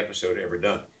every episode ever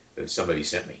done that somebody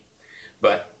sent me.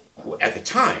 But at the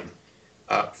time,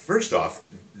 first off,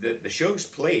 the shows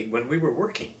played when we were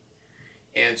working,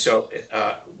 and so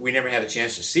we never had a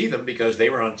chance to see them because they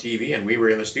were on TV and we were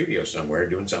in the studio somewhere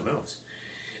doing something else.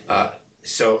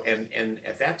 So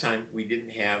at that time we didn't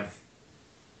have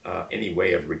any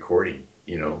way of recording.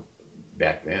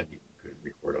 Back then you could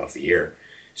record off the air.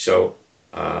 So,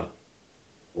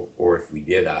 or if we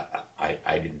did,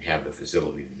 I didn't have the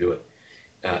facility to do it.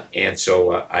 And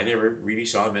so I never really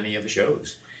saw many of the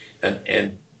shows.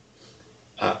 And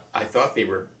I thought they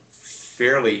were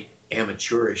fairly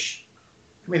amateurish.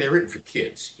 I mean, they're written for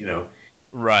kids,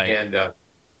 Right.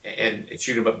 And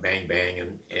shoot 'em up, bang,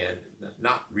 bang, and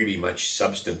not really much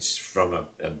substance from an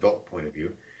adult point of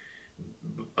view.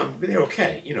 But they're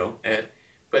okay,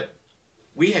 but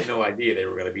we had no idea they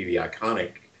were going to be the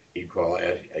iconic,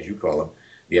 as you call them,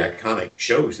 the iconic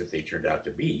shows that they turned out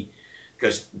to be,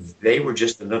 because they were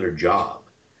just another job.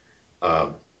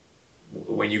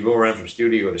 When you go around from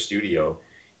studio to studio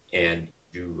and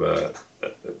do,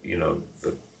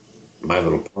 the My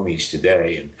Little Ponies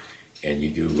today, and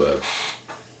you do,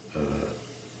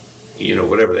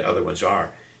 whatever the other ones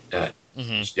are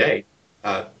each day,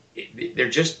 they're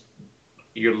just,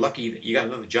 you're lucky that you got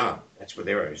another job. That's what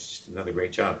they were. It was just another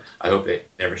great job. I hope they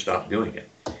never stopped doing it.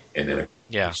 And then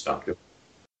they stopped doing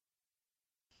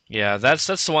it. Yeah, that's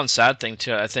the one sad thing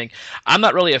too. I think I'm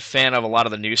not really a fan of a lot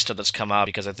of the new stuff that's come out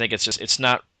because I think it's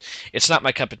not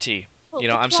my cup of tea. Well,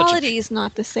 the quality is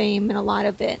not the same in a lot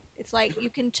of it. It's like you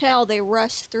can tell they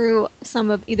rush through some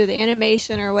of either the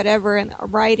animation or whatever, and the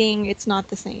writing, it's not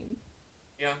the same.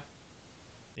 Yeah.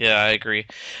 Yeah, I agree.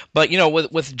 But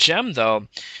with Gem though,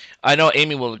 I know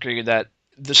Amy will agree that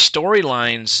the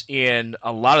storylines in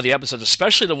a lot of the episodes,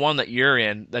 especially the one that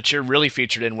you're really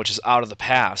featured in, which is Out of the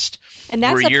Past. And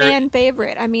that's a fan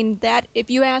favorite. I mean, that if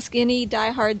you ask any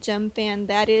diehard Gem fan,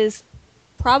 that is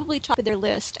probably top of their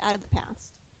list out of the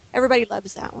past. Everybody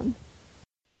loves that one.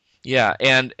 Yeah,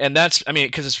 and that's, I mean,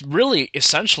 because it's really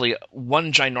essentially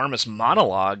one ginormous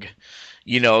monologue,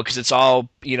 because it's all,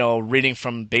 reading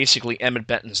from basically Emmett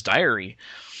Benton's diary.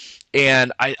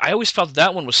 And I always felt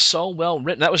that one was so well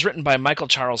written. That was written by Michael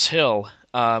Charles Hill,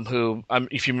 who,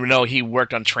 if you know, he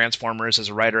worked on Transformers as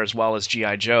a writer as well as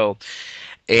G.I. Joe.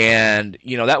 And,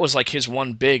 that was like his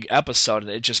one big episode,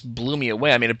 and it just blew me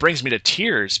away. I mean, it brings me to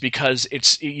tears because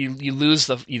you lose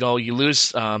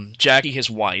Jackie, his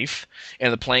wife,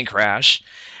 in the plane crash,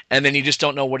 and then you just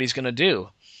don't know what he's going to do.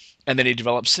 And then he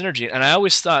develops synergy. And I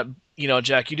always thought,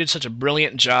 Jack, you did such a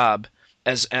brilliant job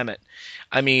as Emmett.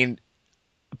 I mean,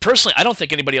 personally, I don't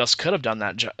think anybody else could have done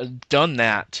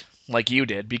that like you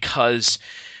did, because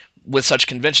with such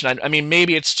convention, I mean,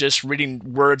 maybe it's just reading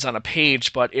words on a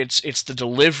page, but it's the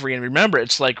delivery. And remember,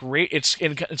 it's like it's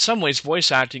in some ways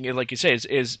voice acting, like you say,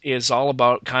 is all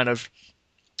about kind of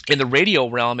in the radio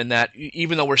realm. In that,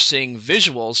 even though we're seeing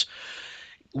visuals,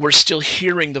 we're still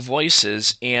hearing the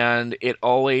voices, and it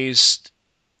always,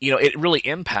 it really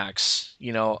impacts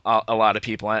a lot of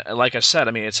people. Like I said,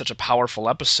 I mean, it's such a powerful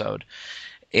episode,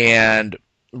 and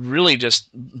really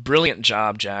just brilliant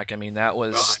job, Jack. I mean, that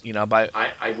was,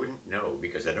 I wouldn't know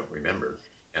because I don't remember,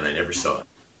 and I never saw it.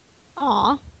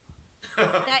 Aw.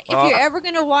 If you're ever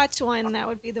going to watch one, that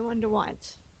would be the one to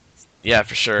watch. Yeah,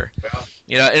 for sure. Well,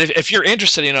 if you're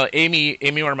interested,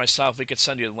 Amy or myself, we could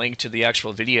send you a link to the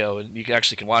actual video, and you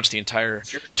can watch the entire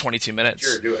 22 minutes.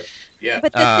 Sure, do it. Yeah.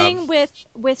 But the thing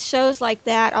with shows like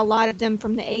that, a lot of them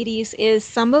from the 80s, is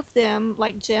some of them,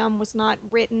 like Jem, was not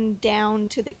written down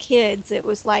to the kids. It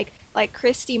was like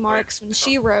Christy Marks, when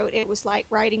she wrote, it was like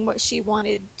writing what she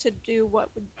wanted to do,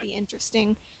 what would be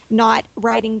interesting, not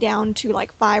writing down to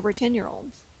like 5 or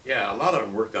 10-year-olds. Yeah, a lot of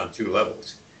them worked on 2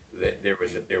 levels. There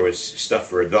was stuff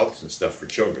for adults and stuff for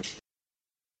children.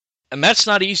 And that's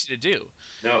not easy to do.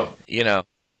 No.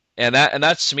 And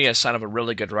that's to me a sign of a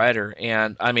really good writer.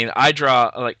 And I mean, I'm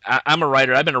a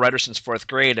writer. I've been a writer since 4th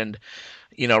grade, and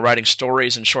writing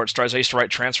stories and short stories. I used to write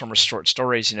Transformers short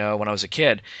stories, when I was a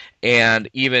kid. And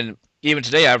even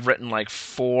today, I've written like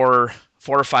 4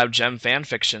 or 5 Gem fan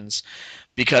fictions,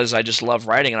 because I just love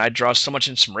writing, and I draw so much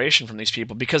inspiration from these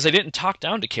people, because they didn't talk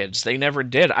down to kids. They never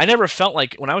did. I never felt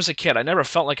like, when I was a kid, I never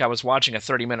felt like I was watching a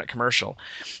 30-minute commercial.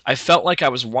 I felt like I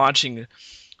was watching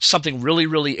something really,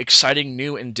 really exciting,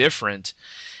 new, and different.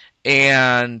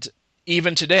 And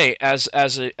even today, as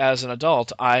an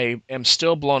adult, I am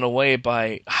still blown away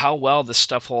by how well this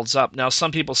stuff holds up. Now,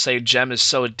 some people say Jem is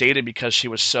so dated because she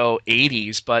was so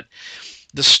 80s, but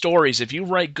the stories, if you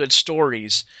write good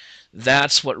stories,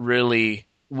 that's what really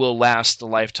will last the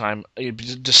lifetime.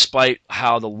 Despite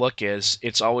how the look is,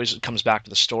 it comes back to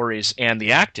the stories and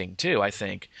the acting too, I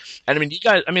think. And I mean, you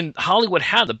guys, Hollywood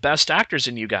had the best actors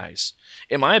in you guys,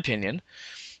 in my opinion.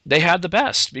 They had the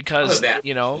best, because a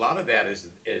lot of that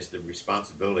is the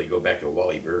responsibility. Go back to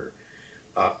Wally Burr.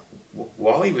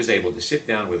 Wally was able to sit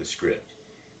down with a script.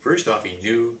 First off,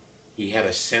 he had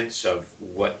a sense of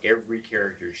what every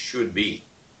character should be.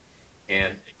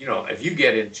 And, if you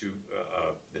get into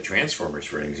the Transformers,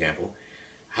 for an example,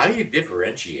 how do you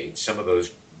differentiate some of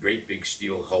those great big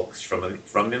steel hulks from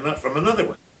another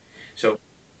one? So,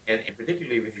 and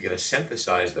particularly if you're going to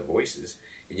synthesize the voices,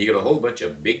 and you get a whole bunch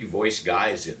of big voice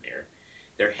guys in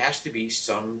there has to be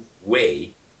some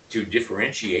way to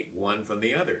differentiate one from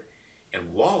the other.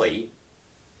 And Wally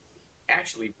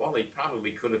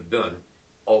probably could have done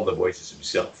all the voices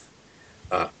himself,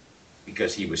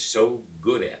 because he was so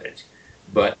good at it.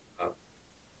 But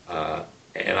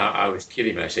and I was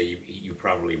kidding when I say you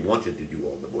probably wanted to do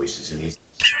all the voices, and he's.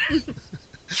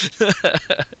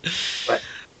 but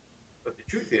the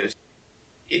truth is,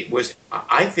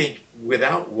 I think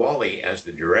without Wally as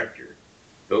the director,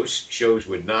 those shows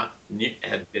would not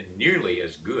have been nearly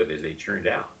as good as they turned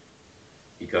out,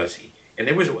 because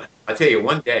I'll tell you,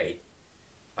 one day,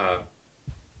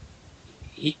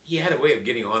 he had a way of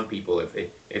getting on people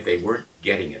if they weren't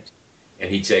getting it. And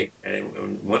he'd say,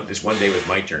 this one day was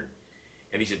my turn,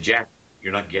 and he said, "Jack,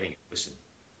 you're not getting it. Listen."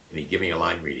 And he'd give me a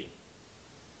line reading,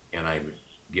 and I would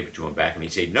give it to him back, and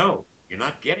he'd say, "No, you're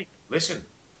not getting it. Listen."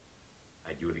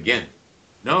 I'd do it again.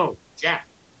 "No, Jack,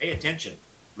 pay attention.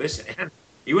 Listen." And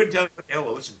he wouldn't tell me what the hell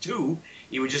to listen to.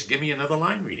 He would just give me another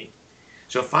line reading.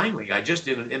 So finally, I just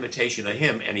did an imitation of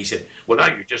him, and he said, "Well,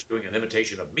 now you're just doing an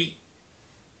imitation of me."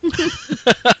 You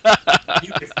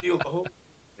could feel the whole.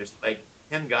 There's like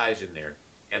 10 guys in there,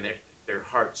 and their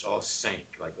hearts all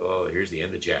sank, like, oh, here's the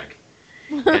end of Jack.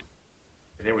 And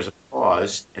there was a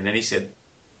pause, and then he said,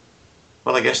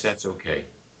 "Well, I guess that's okay."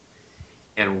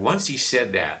 And once he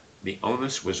said that, the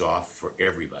onus was off for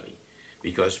everybody,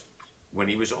 because when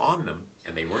he was on them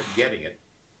and they weren't getting it,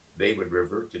 they would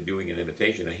revert to doing an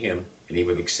imitation of him, and he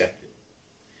would accept it.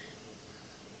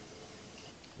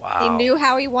 Wow. He knew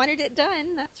how he wanted it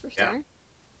done, that's for sure.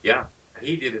 Yeah,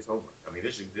 he did his homework. I mean,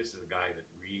 this is a guy that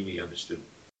really understood.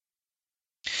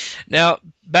 Now,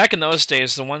 back in those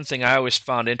days, the one thing I always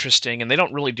found interesting, and they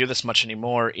don't really do this much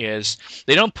anymore, is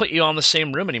they don't put you on the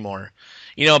same room anymore.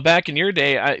 You know, back in your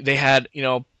day, they had,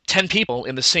 10 people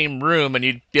in the same room, and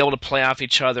you'd be able to play off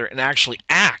each other and actually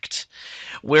act.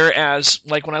 Whereas,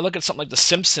 like, when I look at something like The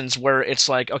Simpsons, where it's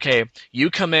like, okay, you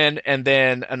come in, and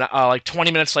then like 20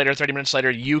 minutes later, 30 minutes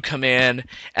later, you come in,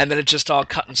 and then it's just all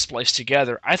cut and spliced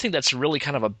together. I think that's really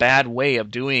kind of a bad way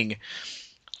of doing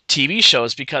TV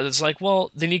shows, because it's like,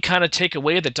 well, then you kind of take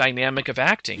away the dynamic of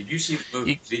acting. Did you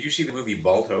see the movie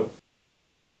Balto?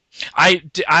 I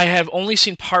have only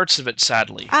seen parts of it,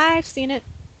 sadly. I've seen it.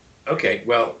 Okay,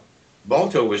 well,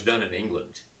 Balto was done in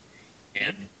England,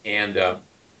 and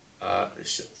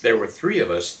so there were three of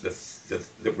us.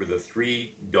 That were the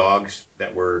three dogs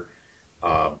that were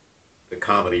the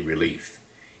comedy relief,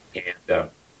 and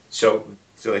so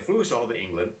they flew us all to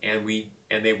England, and they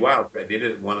did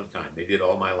it one at a time. They did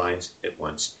all my lines at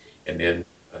once, and then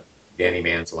Danny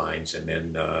Mann's lines, and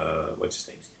then what's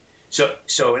his name?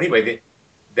 So anyway,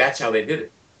 that's how they did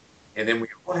it, and then we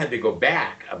all had to go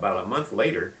back about a month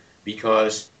later,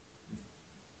 because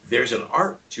there's an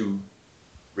art to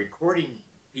recording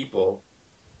people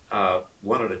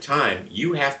one at a time.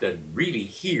 You have to really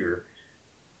hear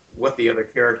what the other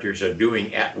characters are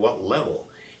doing at what level.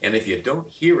 And if you don't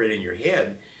hear it in your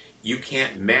head, you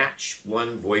can't match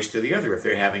one voice to the other if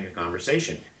they're having a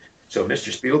conversation. So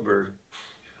Mr. Spielberg,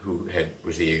 who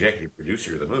was the executive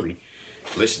producer of the movie,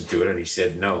 listened to it, and he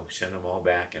said, no, send them all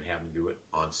back and have them do it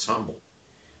ensemble.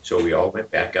 So we all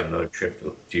went back, got another trip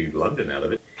to London out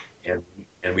of it, and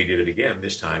we did it again.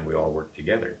 This time we all worked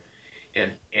together.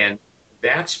 And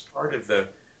that's part of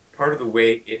the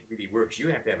way it really works. You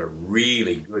have to have a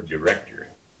really good director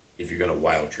if you're going to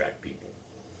wild track people.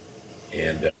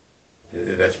 And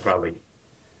that's probably,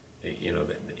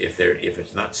 if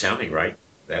it's not sounding right,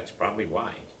 that's probably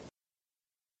why.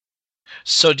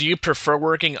 So do you prefer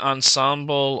working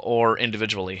ensemble or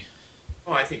individually?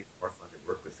 Oh, I think it's more fun to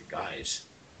work with the guys.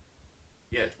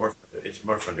 Yeah, it's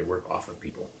more fun to work off of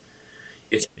people.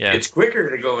 It's quicker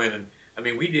to go in, and I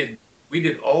mean, we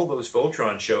did all those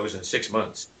Voltron shows in 6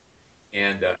 months,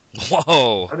 and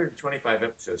whoa, 125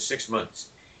 episodes, 6 months,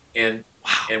 and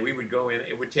we would go in.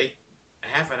 It would take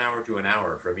half an hour to an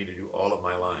hour for me to do all of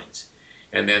my lines,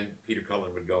 and then Peter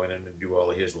Cullen would go in and do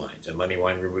all of his lines, and Lenny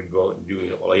Weinberg would go and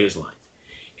do all of his lines,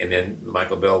 and then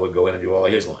Michael Bell would go in and do all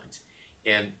of his lines,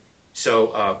 and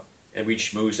so and we'd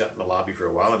schmooze out in the lobby for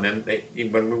a while, and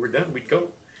then when we were done, we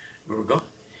were gone,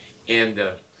 and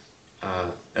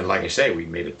like I say, we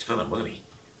made a ton of money.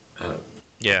 And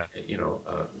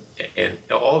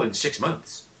all in 6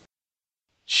 months.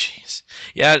 Jeez.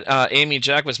 Yeah, Amy,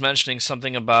 Jack was mentioning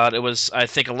something about, it was, I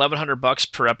think,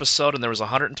 $1,100 per episode, and there was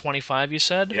 125, you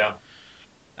said? Yeah.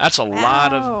 That's a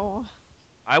lot of...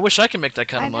 I wish I could make that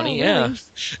kind of money, really.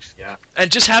 Yeah.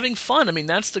 And just having fun. I mean,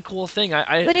 that's the cool thing.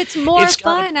 But it's more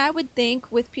fun, I would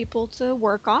think, with people to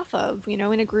work off of, in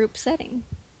a group setting.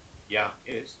 Yeah,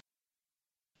 it is.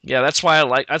 Yeah, that's why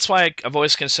I've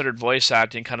always considered voice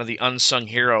acting kind of the unsung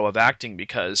hero of acting,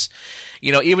 because,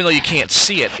 even though you can't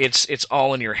see it, it's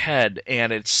all in your head,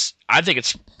 and I think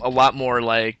it's a lot more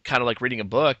kind of like reading a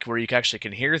book, where you actually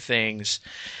can hear things.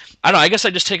 I don't know, I guess I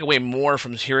just take away more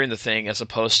from hearing the thing as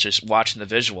opposed to just watching the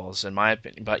visuals, in my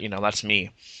opinion, but, that's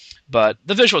me. But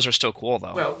the visuals are still cool,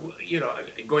 though. Well,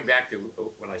 going back to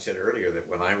when I said earlier that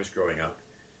when I was growing up,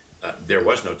 there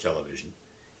was no television.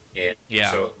 And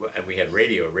and we had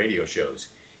radio shows.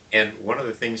 And one of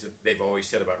the things that they've always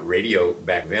said about radio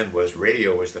back then was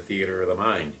radio was the theater of the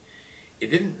mind. It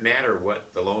didn't matter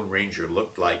what the Lone Ranger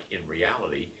looked like in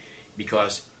reality,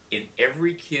 because in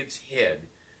every kid's head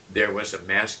there was a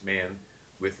masked man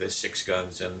with the 6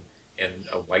 guns and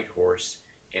a white horse,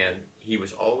 and he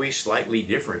was always slightly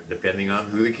different depending on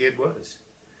who the kid was.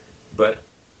 But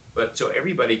so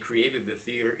everybody created the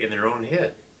theater in their own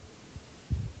head.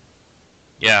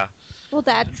 Yeah. Well,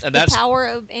 that's the power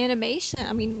of animation.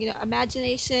 I mean,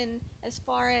 imagination, as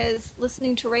far as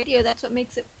listening to radio, that's what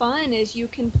makes it fun, is you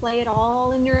can play it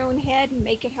all in your own head and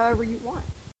make it however you want.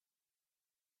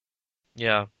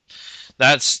 Yeah.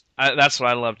 That's what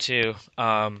I love, too.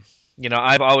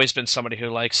 I've always been somebody who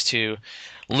likes to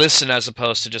listen as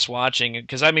opposed to just watching,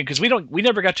 because we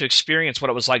never got to experience what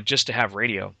it was like just to have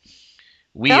radio.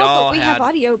 We have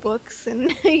audiobooks,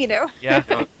 and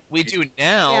Yeah, we do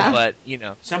now, but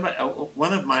somebody,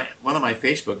 one of my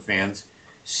Facebook fans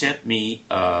sent me,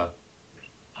 I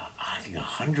think,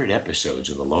 100 episodes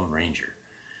of The Lone Ranger.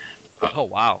 Oh,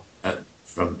 wow.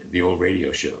 From the old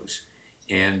radio shows.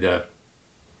 And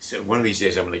so one of these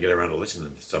days I'm going to get around to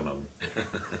listening to some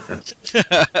of them.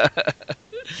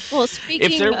 Well,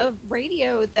 speaking of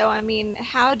radio, though, I mean,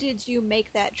 how did you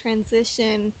make that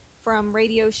transition from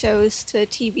radio shows to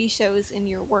TV shows in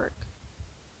your work?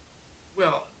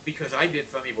 Well, because I did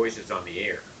funny voices on the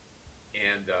air.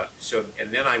 And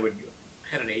then I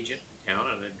had an agent in town,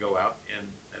 and I'd go out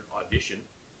and audition.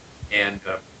 And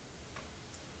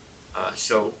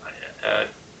I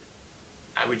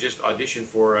would just audition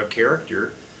for a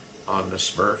character on the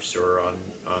Smurfs or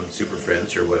on Super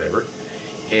Friends or whatever.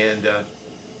 And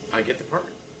I get the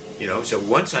part, So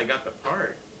once I got the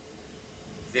part,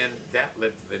 then that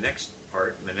led to the next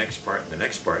part and the next part and the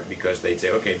next part, because they'd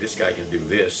say, okay, this guy can do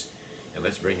this, and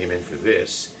let's bring him in for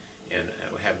this, and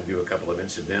have him do a couple of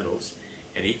incidentals.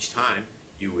 And each time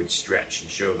you would stretch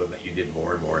and show them that you did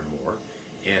more and more and more,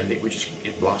 and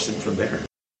it blossomed from there.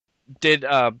 Did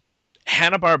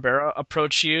Hanna-Barbera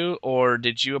approach you, or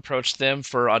did you approach them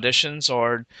for auditions,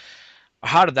 or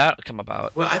how did that come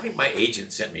about? Well, I think my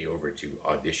agent sent me over to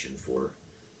audition for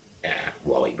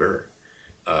Wally Burr,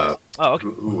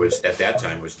 who was at that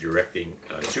time was directing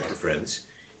Super Friends,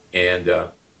 and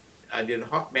I did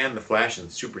Hawkman, the Flash,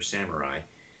 and Super Samurai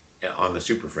on the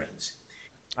Super Friends.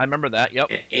 I remember that.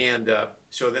 Yep. And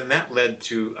so then that led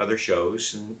to other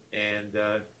shows, and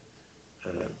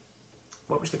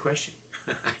what was the question?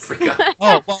 I forgot.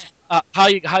 Oh, well, how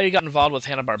you got involved with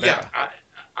Hanna-Barbera? Yeah,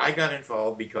 I got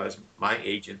involved because my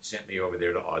agent sent me over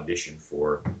there to audition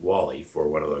for Wally for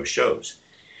one of those shows.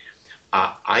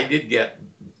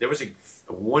 There was a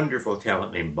wonderful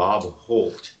talent named Bob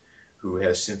Holt, who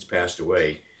has since passed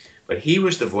away, but he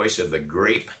was the voice of the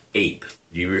Grape Ape.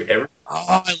 Do you ever?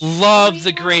 Oh, I love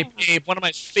the Grape Ape. One of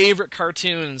my favorite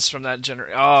cartoons from that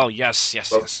generation. Oh,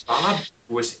 yes. Bob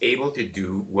was able to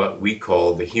do what we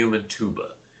call the human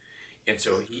tuba. And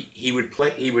so he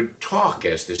would talk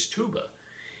as this tuba.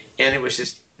 And it was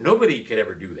just, nobody could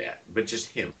ever do that, but just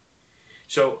him.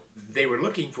 So they were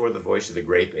looking for the voice of the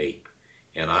Grape Ape.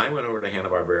 And I went over to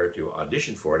Hanna-Barbera to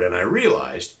audition for it, and I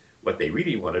realized what they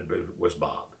really wanted was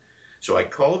Bob. So I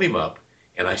called him up,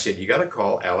 and I said, you got to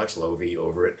call Alex Lovey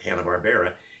over at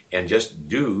Hanna-Barbera and just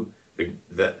do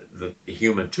the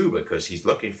human tuba, because he's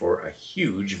looking for a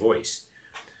huge voice.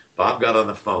 Bob got on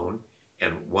the phone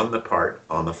and won the part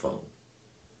on the phone.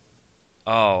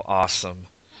 Oh, awesome.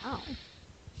 Wow.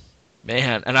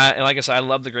 Man, and like I said, I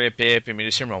love the Grape Ape. I mean,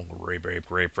 just hearing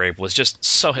Grape was just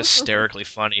so hysterically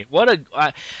funny.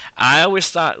 I always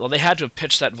thought, well, they had to have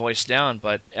pitched that voice down,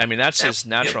 but I mean, that's his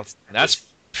natural.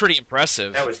 That's pretty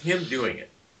impressive. That was him doing it.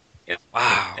 And,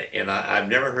 wow. And I've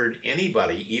never heard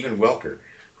anybody, even Welker,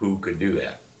 who could do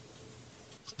that.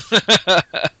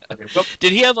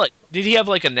 Did he have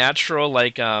like a natural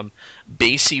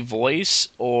bassy voice,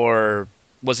 or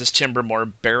was his timbre more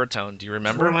baritone? Do you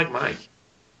remember? More like mine.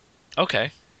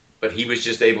 Okay. But he was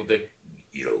just able to,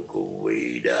 go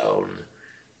way down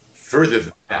further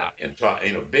than that and talk,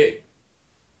 big.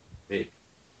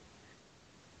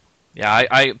 Yeah,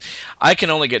 I can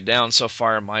only get down so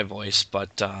far in my voice,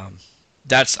 but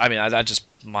that's just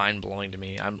mind blowing to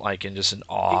me. I'm like in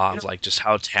awe of just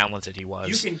how talented he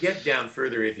was. You can get down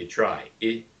further if you try.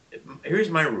 Here's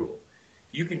my rule: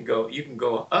 you can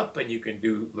go up, and you can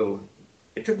do little.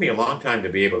 It took me a long time to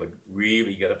be able to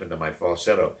really get up into my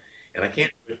falsetto, and I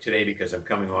can't do it today because I'm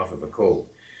coming off of a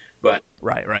cold. But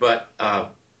right. But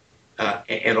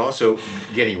and also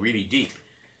getting really deep.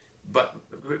 But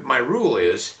my rule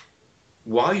is,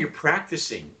 while you're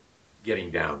practicing getting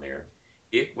down there,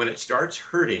 when it starts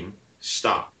hurting,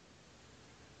 stop.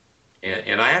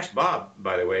 And I asked Bob,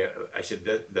 by the way, I said,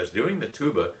 does doing the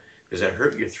tuba, does that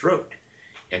hurt your throat?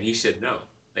 And he said, no.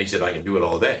 He said, I can do it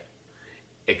all day.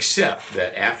 Except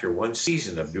that after one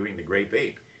season of doing the Grape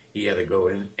Ape, he had to go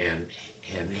in and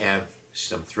have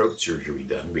some throat surgery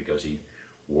done because he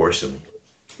wore some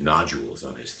nodules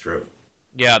on his throat.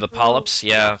 Yeah, the polyps,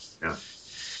 yeah.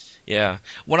 Yeah.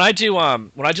 When I do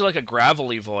like a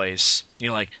gravelly voice,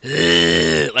 like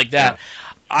that, yeah.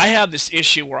 I have this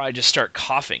issue where I just start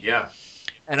coughing. Yeah.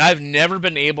 And I've never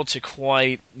been able to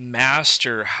quite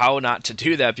master how not to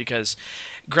do that, because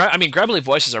gravelly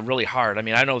voices are really hard. I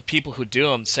mean, I know people who do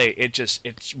them say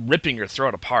it's ripping your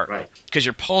throat apart. Right. Because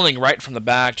you're pulling right from the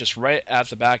back, just right at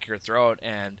the back of your throat.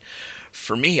 And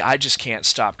for me, I just can't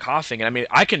stop coughing. And I mean,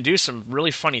 I can do some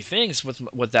really funny things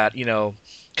with that, kind of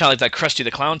like that Krusty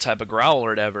the Clown type of growl or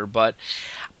whatever, but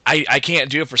I can't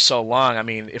do it for so long. I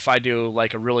mean, if I do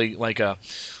like a really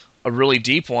a really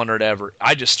deep one or whatever,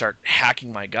 I just start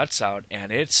hacking my guts out,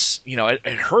 and it's,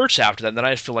 it hurts after that. And then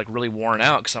I feel like really worn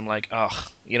out because I'm like, oh,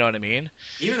 you know what I mean?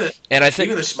 Even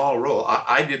the small role.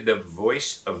 I did the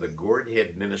voice of the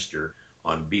gourd-head minister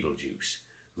on Beetlejuice,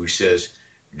 who says,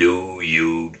 "Do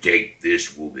you take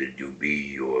this woman to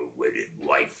be your wedded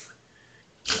wife?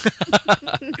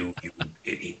 do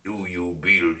you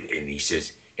Beetle?" And he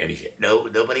said, "No,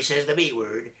 nobody says the B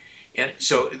word." And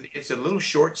so it's a little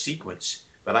short sequence,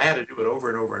 but I had to do it over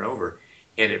and over and over,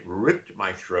 and it ripped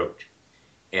my throat.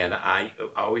 And I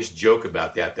always joke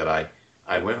about that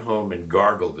I went home and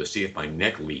gargled to see if my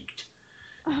neck leaked.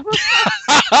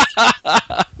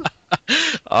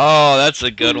 Oh, that's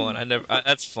a good one.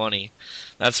 That's funny.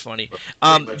 That's funny.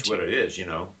 Pretty much what it is,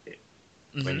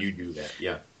 when you do that.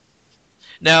 Yeah.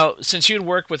 Now, since you'd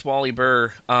worked with Wally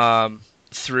Burr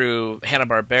through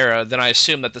Hanna-Barbera, then I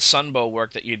assume that the Sunbow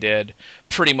work that you did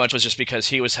pretty much was just because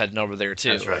he was heading over there too.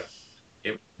 That's right.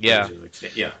 Yeah.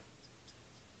 Yeah.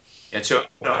 And so,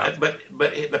 but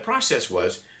the process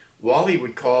was, Wally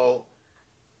would call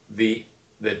the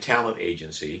talent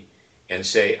agency and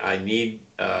say, "I need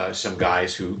some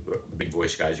guys big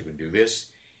voice guys who can do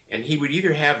this," and he would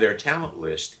either have their talent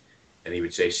list, and he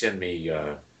would say, "Send me,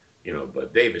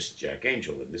 Bud Davis, Jack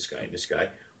Angel, and this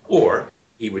guy," or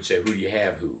he would say, "Who do you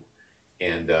have? Who?"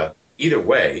 And either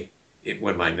way,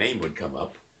 when my name would come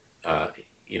up,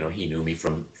 he knew me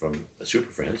from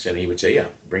Super Friends, and he would say, "Yeah,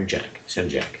 bring Jack,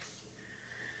 send Jack."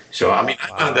 So, I mean,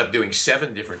 I wound up doing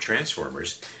 7 different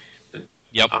Transformers.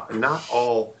 Yep. Not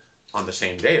all on the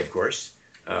same day, of course.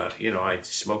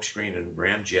 Smokescreen and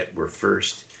Ramjet were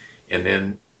first, and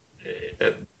then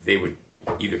they would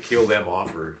either kill them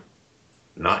off or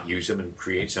not use them and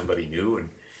create somebody new, and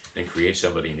then create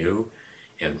somebody new.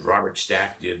 And Robert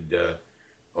Stack did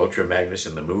Ultra Magnus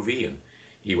in the movie, and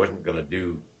he wasn't going to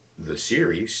do the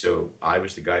series, so I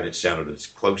was the guy that sounded as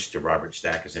close to Robert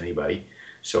Stack as anybody,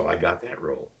 so I got that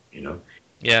role.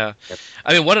 Yeah,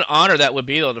 I mean, what an honor that would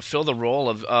be, though, to fill the role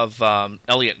of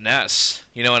Elliot Ness.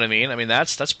 You know what I mean? I mean,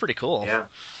 that's pretty cool. Yeah.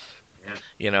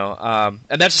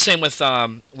 And that's the same with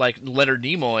like Leonard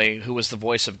Nimoy, who was the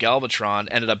voice of Galvatron,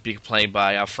 ended up being played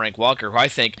by Frank Welker, who I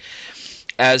think,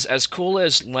 as cool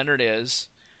as Leonard is,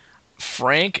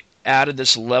 Frank added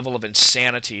this level of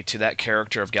insanity to that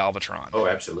character of Galvatron. Oh,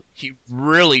 absolutely. He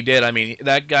really did. I mean,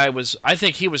 that guy I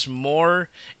think he was more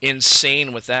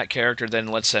insane with that character than,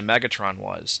 let's say, Megatron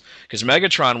was. Because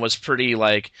Megatron was pretty,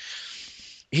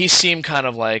 he seemed kind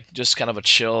of just kind of a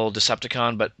chill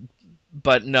Decepticon,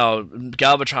 but no,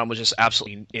 Galvatron was just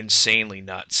absolutely insanely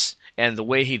nuts. And the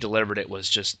way he delivered it was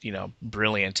just,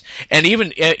 brilliant. And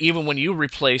even when you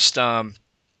replaced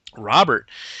Robert,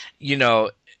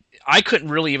 I couldn't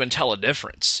really even tell a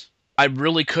difference. I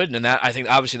really couldn't, and I think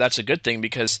obviously that's a good thing,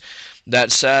 because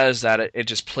that says that it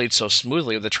just played so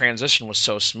smoothly. The transition was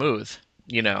so smooth,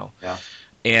 Yeah.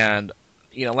 And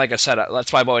like I said,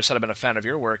 that's why I've always said I've been a fan of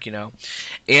your work,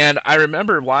 And I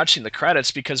remember watching the credits,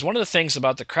 because one of the things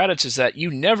about the credits is that you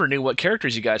never knew what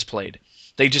characters you guys played.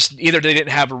 They just they didn't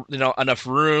have enough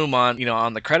room on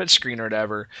the credit screen or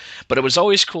whatever, but it was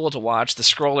always cool to watch the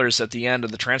scrollers at the end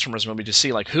of the Transformers movie to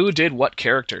see who did what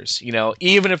characters,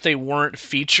 even if they weren't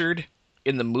featured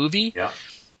in the movie. Yeah.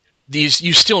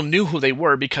 You still knew who they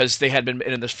were because they had been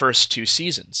in the first 2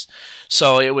 seasons.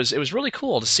 So it was really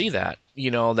cool to see that,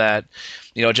 that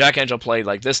Jack Angel played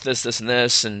this, and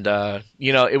this, and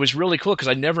it was really cool because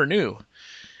I never knew.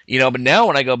 But now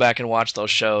when I go back and watch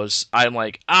those shows, I'm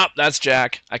like, that's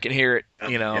Jack. I can hear it,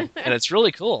 and it's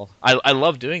really cool. I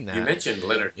love doing that. You mentioned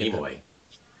Leonard Nimoy.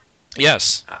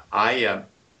 Yes. I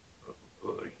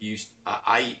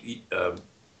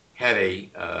had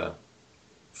a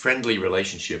friendly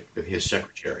relationship with his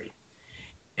secretary.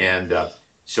 And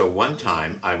so one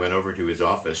time I went over to his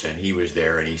office, and he was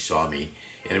there, and he saw me,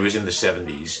 and it was in the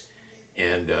 70s.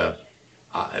 And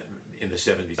in the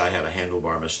 70s, I had a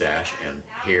handlebar mustache and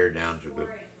hair down to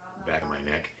the back of my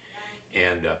neck.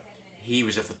 And he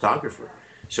was a photographer.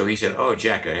 So he said, "Oh,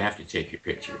 Jack, I have to take your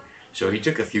picture." So he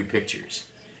took a few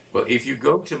pictures. Well, if you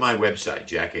go to my website,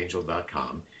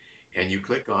 jackangel.com, and you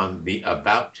click on the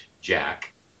About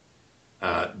Jack,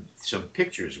 some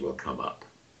pictures will come up.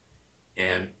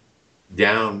 And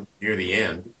down near the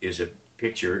end is a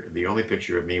picture, the only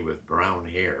picture of me with brown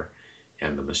hair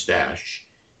and the mustache.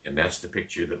 And that's the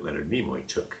picture that Leonard Nimoy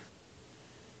took.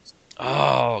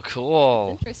 Oh,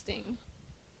 cool. Interesting.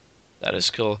 That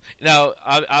is cool. Now,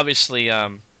 obviously,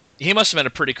 he must have been a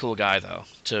pretty cool guy, though,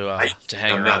 to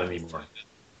hang around. Not anymore.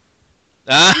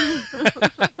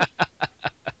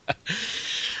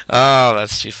 Oh,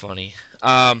 that's too funny.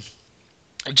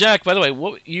 Jack, by the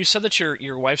way, you said that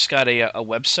your wife's got a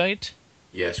website?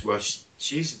 Yes, well,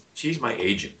 she's my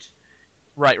agent.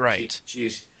 Right.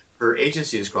 Her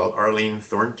agency is called Arlene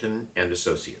Thornton and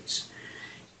Associates.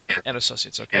 And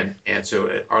Associates, okay. And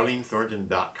so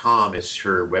arlenethornton.com is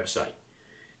her website.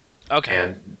 Okay.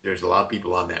 And there's a lot of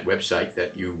people on that website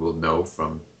that you will know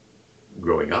from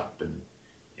growing up, and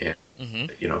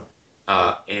you know,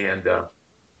 and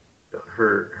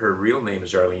her real name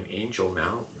is Arlene Angel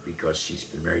now because she's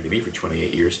been married to me for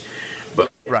 28 years.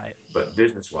 But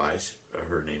business-wise,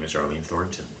 her name is Arlene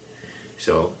Thornton.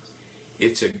 So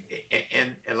it's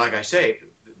and like I say,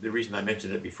 the reason I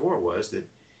mentioned it before was that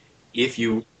if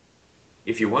you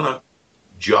want to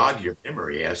jog your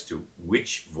memory as to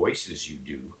which voices you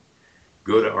do,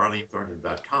 go to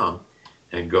arlenethornton.com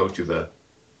and go to the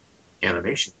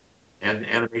animation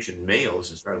mails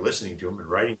and start listening to them and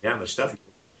writing down the stuff.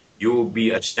 You will be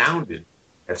astounded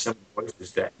at some of the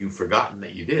voices that you've forgotten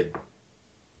that you did.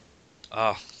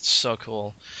 Oh, so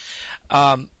cool.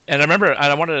 And I remember, and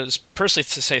I wanted to personally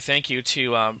to say thank you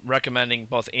to recommending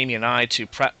both Amy and I to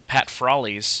Pat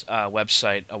Frawley's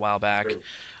website a while back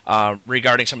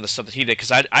regarding some of the stuff that he did,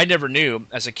 because I never knew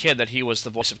as a kid that he was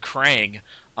the voice of Krang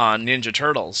on Ninja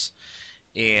Turtles.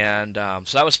 And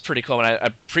so that was pretty cool, and I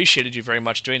appreciated you very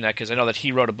much doing that, because I know that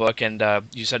he wrote a book, and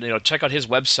you said, check out his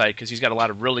website, because he's got a lot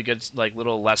of really good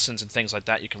little lessons and things like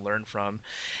that you can learn from.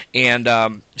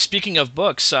 And speaking of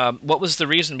books, what was the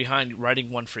reason behind writing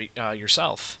one for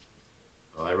yourself?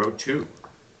 Well, I wrote two.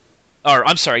 Or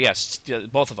I'm sorry, yes,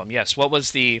 both of them. Yes. What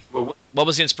was the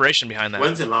inspiration behind that?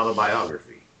 One's an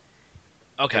autobiography.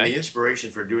 Okay. And the inspiration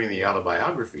for doing the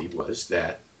autobiography was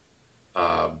that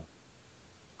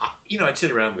I'd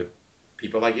sit around with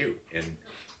people like you, and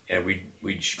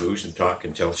we'd schmooze and talk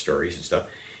and tell stories and stuff.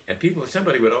 And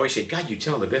somebody would always say, "God, you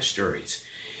tell the best stories."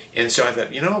 And so I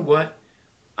thought, you know what?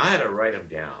 I had to write them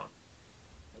down.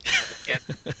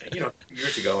 And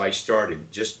years ago, I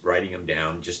started just writing them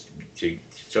down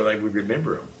so I would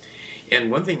remember them. And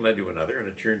one thing led to another, and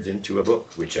it turns into a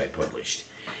book, which I published.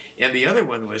 And the other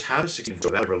one was How to Succeed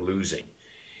Without Ever Losing.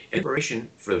 Inspiration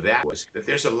for that was that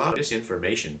there's a lot of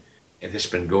disinformation and has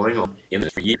been going on in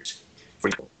this for years. For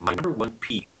example, my number one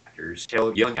P actors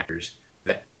tell young actors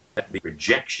that the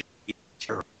rejection is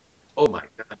terrible. Oh my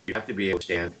God, you have to be able to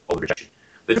stand all the rejection.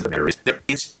 The matter is, there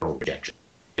is no rejection.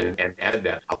 And added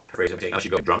that, I'll paraphrase him saying, unless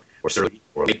you go drunk or surly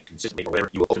or late consistently or whatever,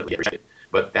 you will ultimately get rejected.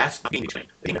 But that's not being explained.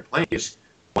 The game they're playing is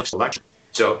one selection.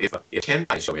 So if 10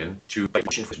 guys go in to play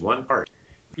for one part,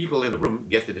 people in the room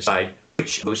get to decide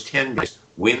which of those 10 guys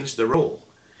wins the role.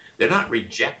 They're not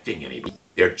rejecting anybody.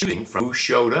 They're choosing from who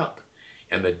showed up.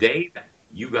 And the day that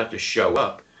you got to show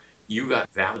up, you got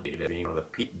validated as being one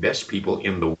of the best people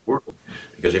in the world.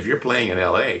 Because if you're playing in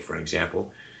LA, for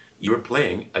example, you're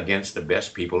playing against the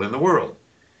best people in the world.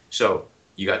 So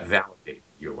you got validated.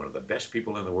 You're one of the best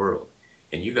people in the world.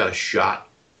 And you got a shot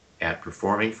at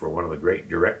performing for one of the great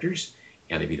directors.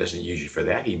 And if he doesn't use you for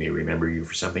that, he may remember you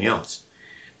for something else.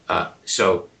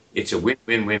 So it's a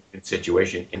win-win-win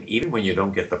situation. And even when you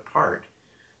don't get the part,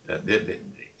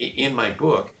 in my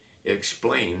book, it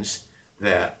explains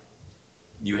that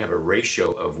you have a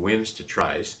ratio of wins to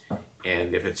tries,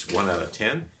 and if it's 1 out of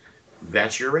 10,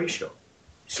 that's your ratio.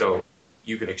 So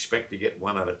you can expect to get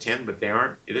 1 out of 10, but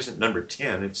it isn't number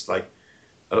 10. It's like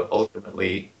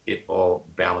ultimately it all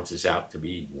balances out to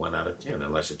be 1 out of 10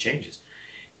 unless it changes.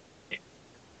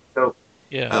 So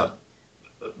yeah,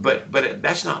 but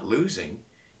that's not losing.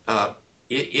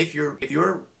 If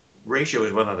your ratio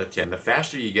is 1 out of 10, the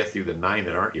faster you get through the 9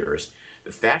 that aren't yours,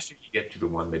 the faster you get to the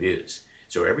one that is.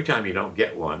 So every time you don't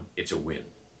get one, it's a win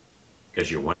because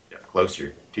you're one step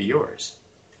closer to yours.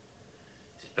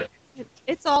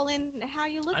 It's all in how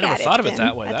you look at it. I never thought of it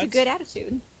that way. That's a good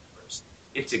attitude.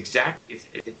 That's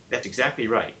exactly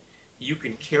right. You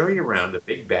can carry around a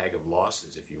big bag of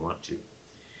losses if you want to.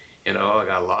 And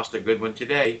I lost a good one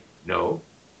today. No,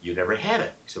 you never had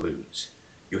it to lose.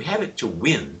 You had it to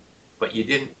win, but you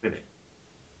didn't win it.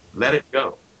 Let it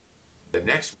go. The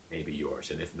next one may be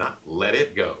yours, and if not, let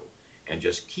it go. And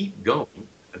just keep going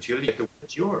until you get to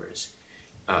what's yours.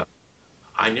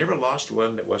 I never lost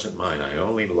one that wasn't mine. I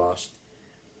only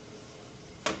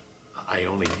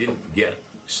didn't get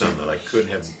some that I could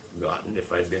have gotten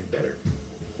if I'd been better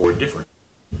or different,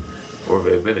 or if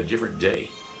it had been a different day,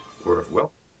 or if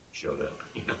wealth showed up.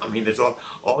 I mean, there's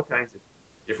all kinds of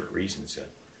different reasons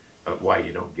why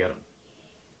you don't get them.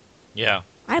 Yeah.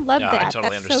 I love that. I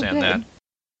totally That's understand so that. good.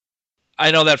 I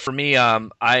know that for me,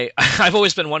 I've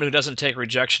always been one who doesn't take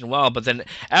rejection well, but then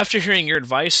after hearing your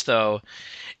advice, though,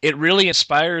 it really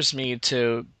inspires me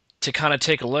to kind of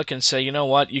take a look and say, you know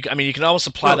what? You can almost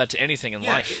apply that to anything in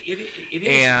life. It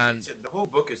is. And the whole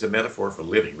book is a metaphor for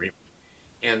living.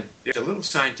 And there's a little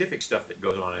scientific stuff that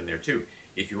goes on in there too.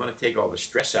 If you want to take all the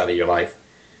stress out of your life,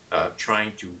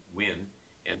 trying to win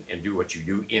and do what you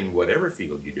do in whatever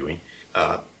field you're doing,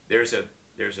 there's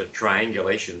a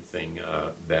triangulation thing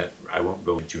that I won't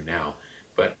go into now.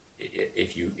 But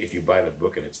if you buy the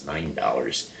book and it's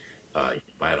 $9, you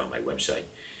can buy it on my website.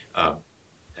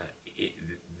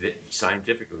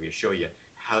 Scientifically, it show you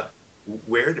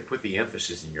where to put the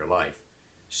emphasis in your life,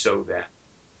 so that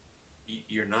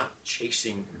you're not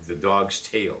chasing the dog's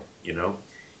tail. You know,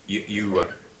 you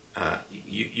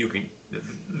can.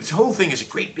 This whole thing is a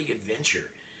great big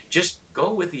adventure. Just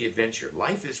go with the adventure.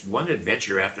 Life is one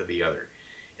adventure after the other,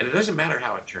 and it doesn't matter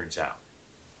how it turns out.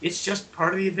 It's just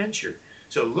part of the adventure.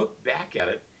 So look back at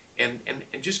it and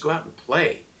just go out and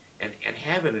play and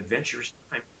have an adventurous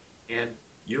time, and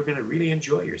you're going to really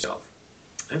enjoy yourself.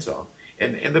 That's all.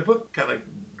 And the book kind of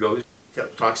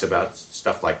talks about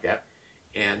stuff like that.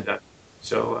 And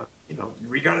so,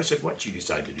 regardless of what you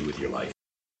decide to do with your life.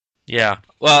 Yeah.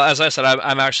 Well, as I said,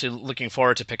 I'm actually looking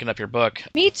forward to picking up your book.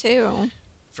 Me too.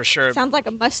 For sure. Sounds like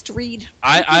a must-read.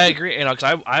 I agree.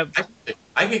 Because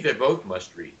I think they're both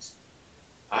must-reads.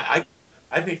 I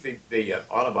think the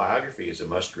autobiography is a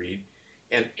must-read.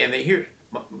 And here's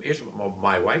what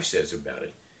my wife says about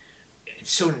it.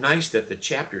 It's so nice that the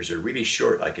chapters are really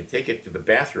short. I can take it to the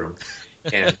bathroom,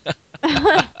 and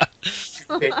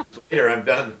later I'm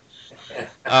done.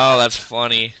 Oh, that's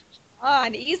funny. Oh,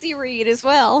 an easy read as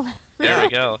well. There we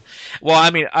go. Well, I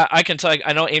mean, I can tell you,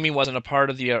 I know Amy wasn't a part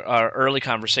of the early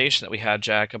conversation that we had,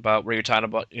 Jack, about where you're talking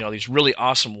about, these really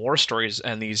awesome war stories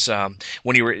and these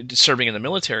when you were serving in the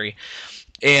military.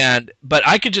 But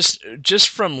I could just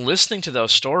from listening to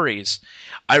those stories,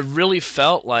 I really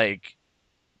felt like,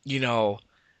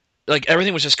 like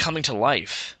everything was just coming to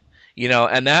life,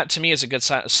 and that to me is a good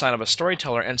sign of a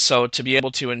storyteller. And so to be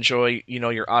able to enjoy,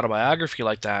 your autobiography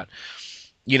like that,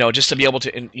 just to be able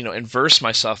to, immerse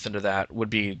myself into that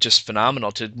would be just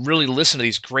phenomenal. To really listen to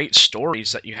these great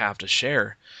stories that you have to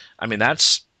share. I mean,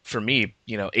 that's for me,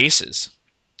 aces.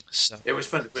 So it was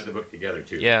fun to put the book together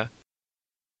too. Yeah.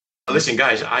 Listen,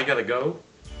 guys, I gotta go.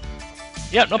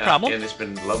 Yeah, no problem. And it's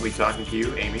been lovely talking to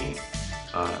you, Amy.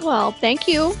 Well, thank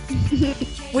you.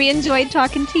 We enjoyed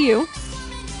talking to you.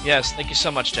 Yes, thank you so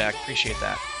much, Jack. Appreciate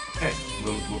that. Okay,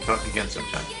 we'll talk again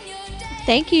sometime.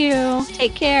 Thank you.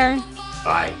 Take care.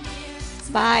 Bye.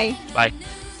 Bye. Bye.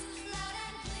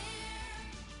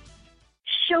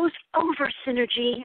 Show's over, Synergy.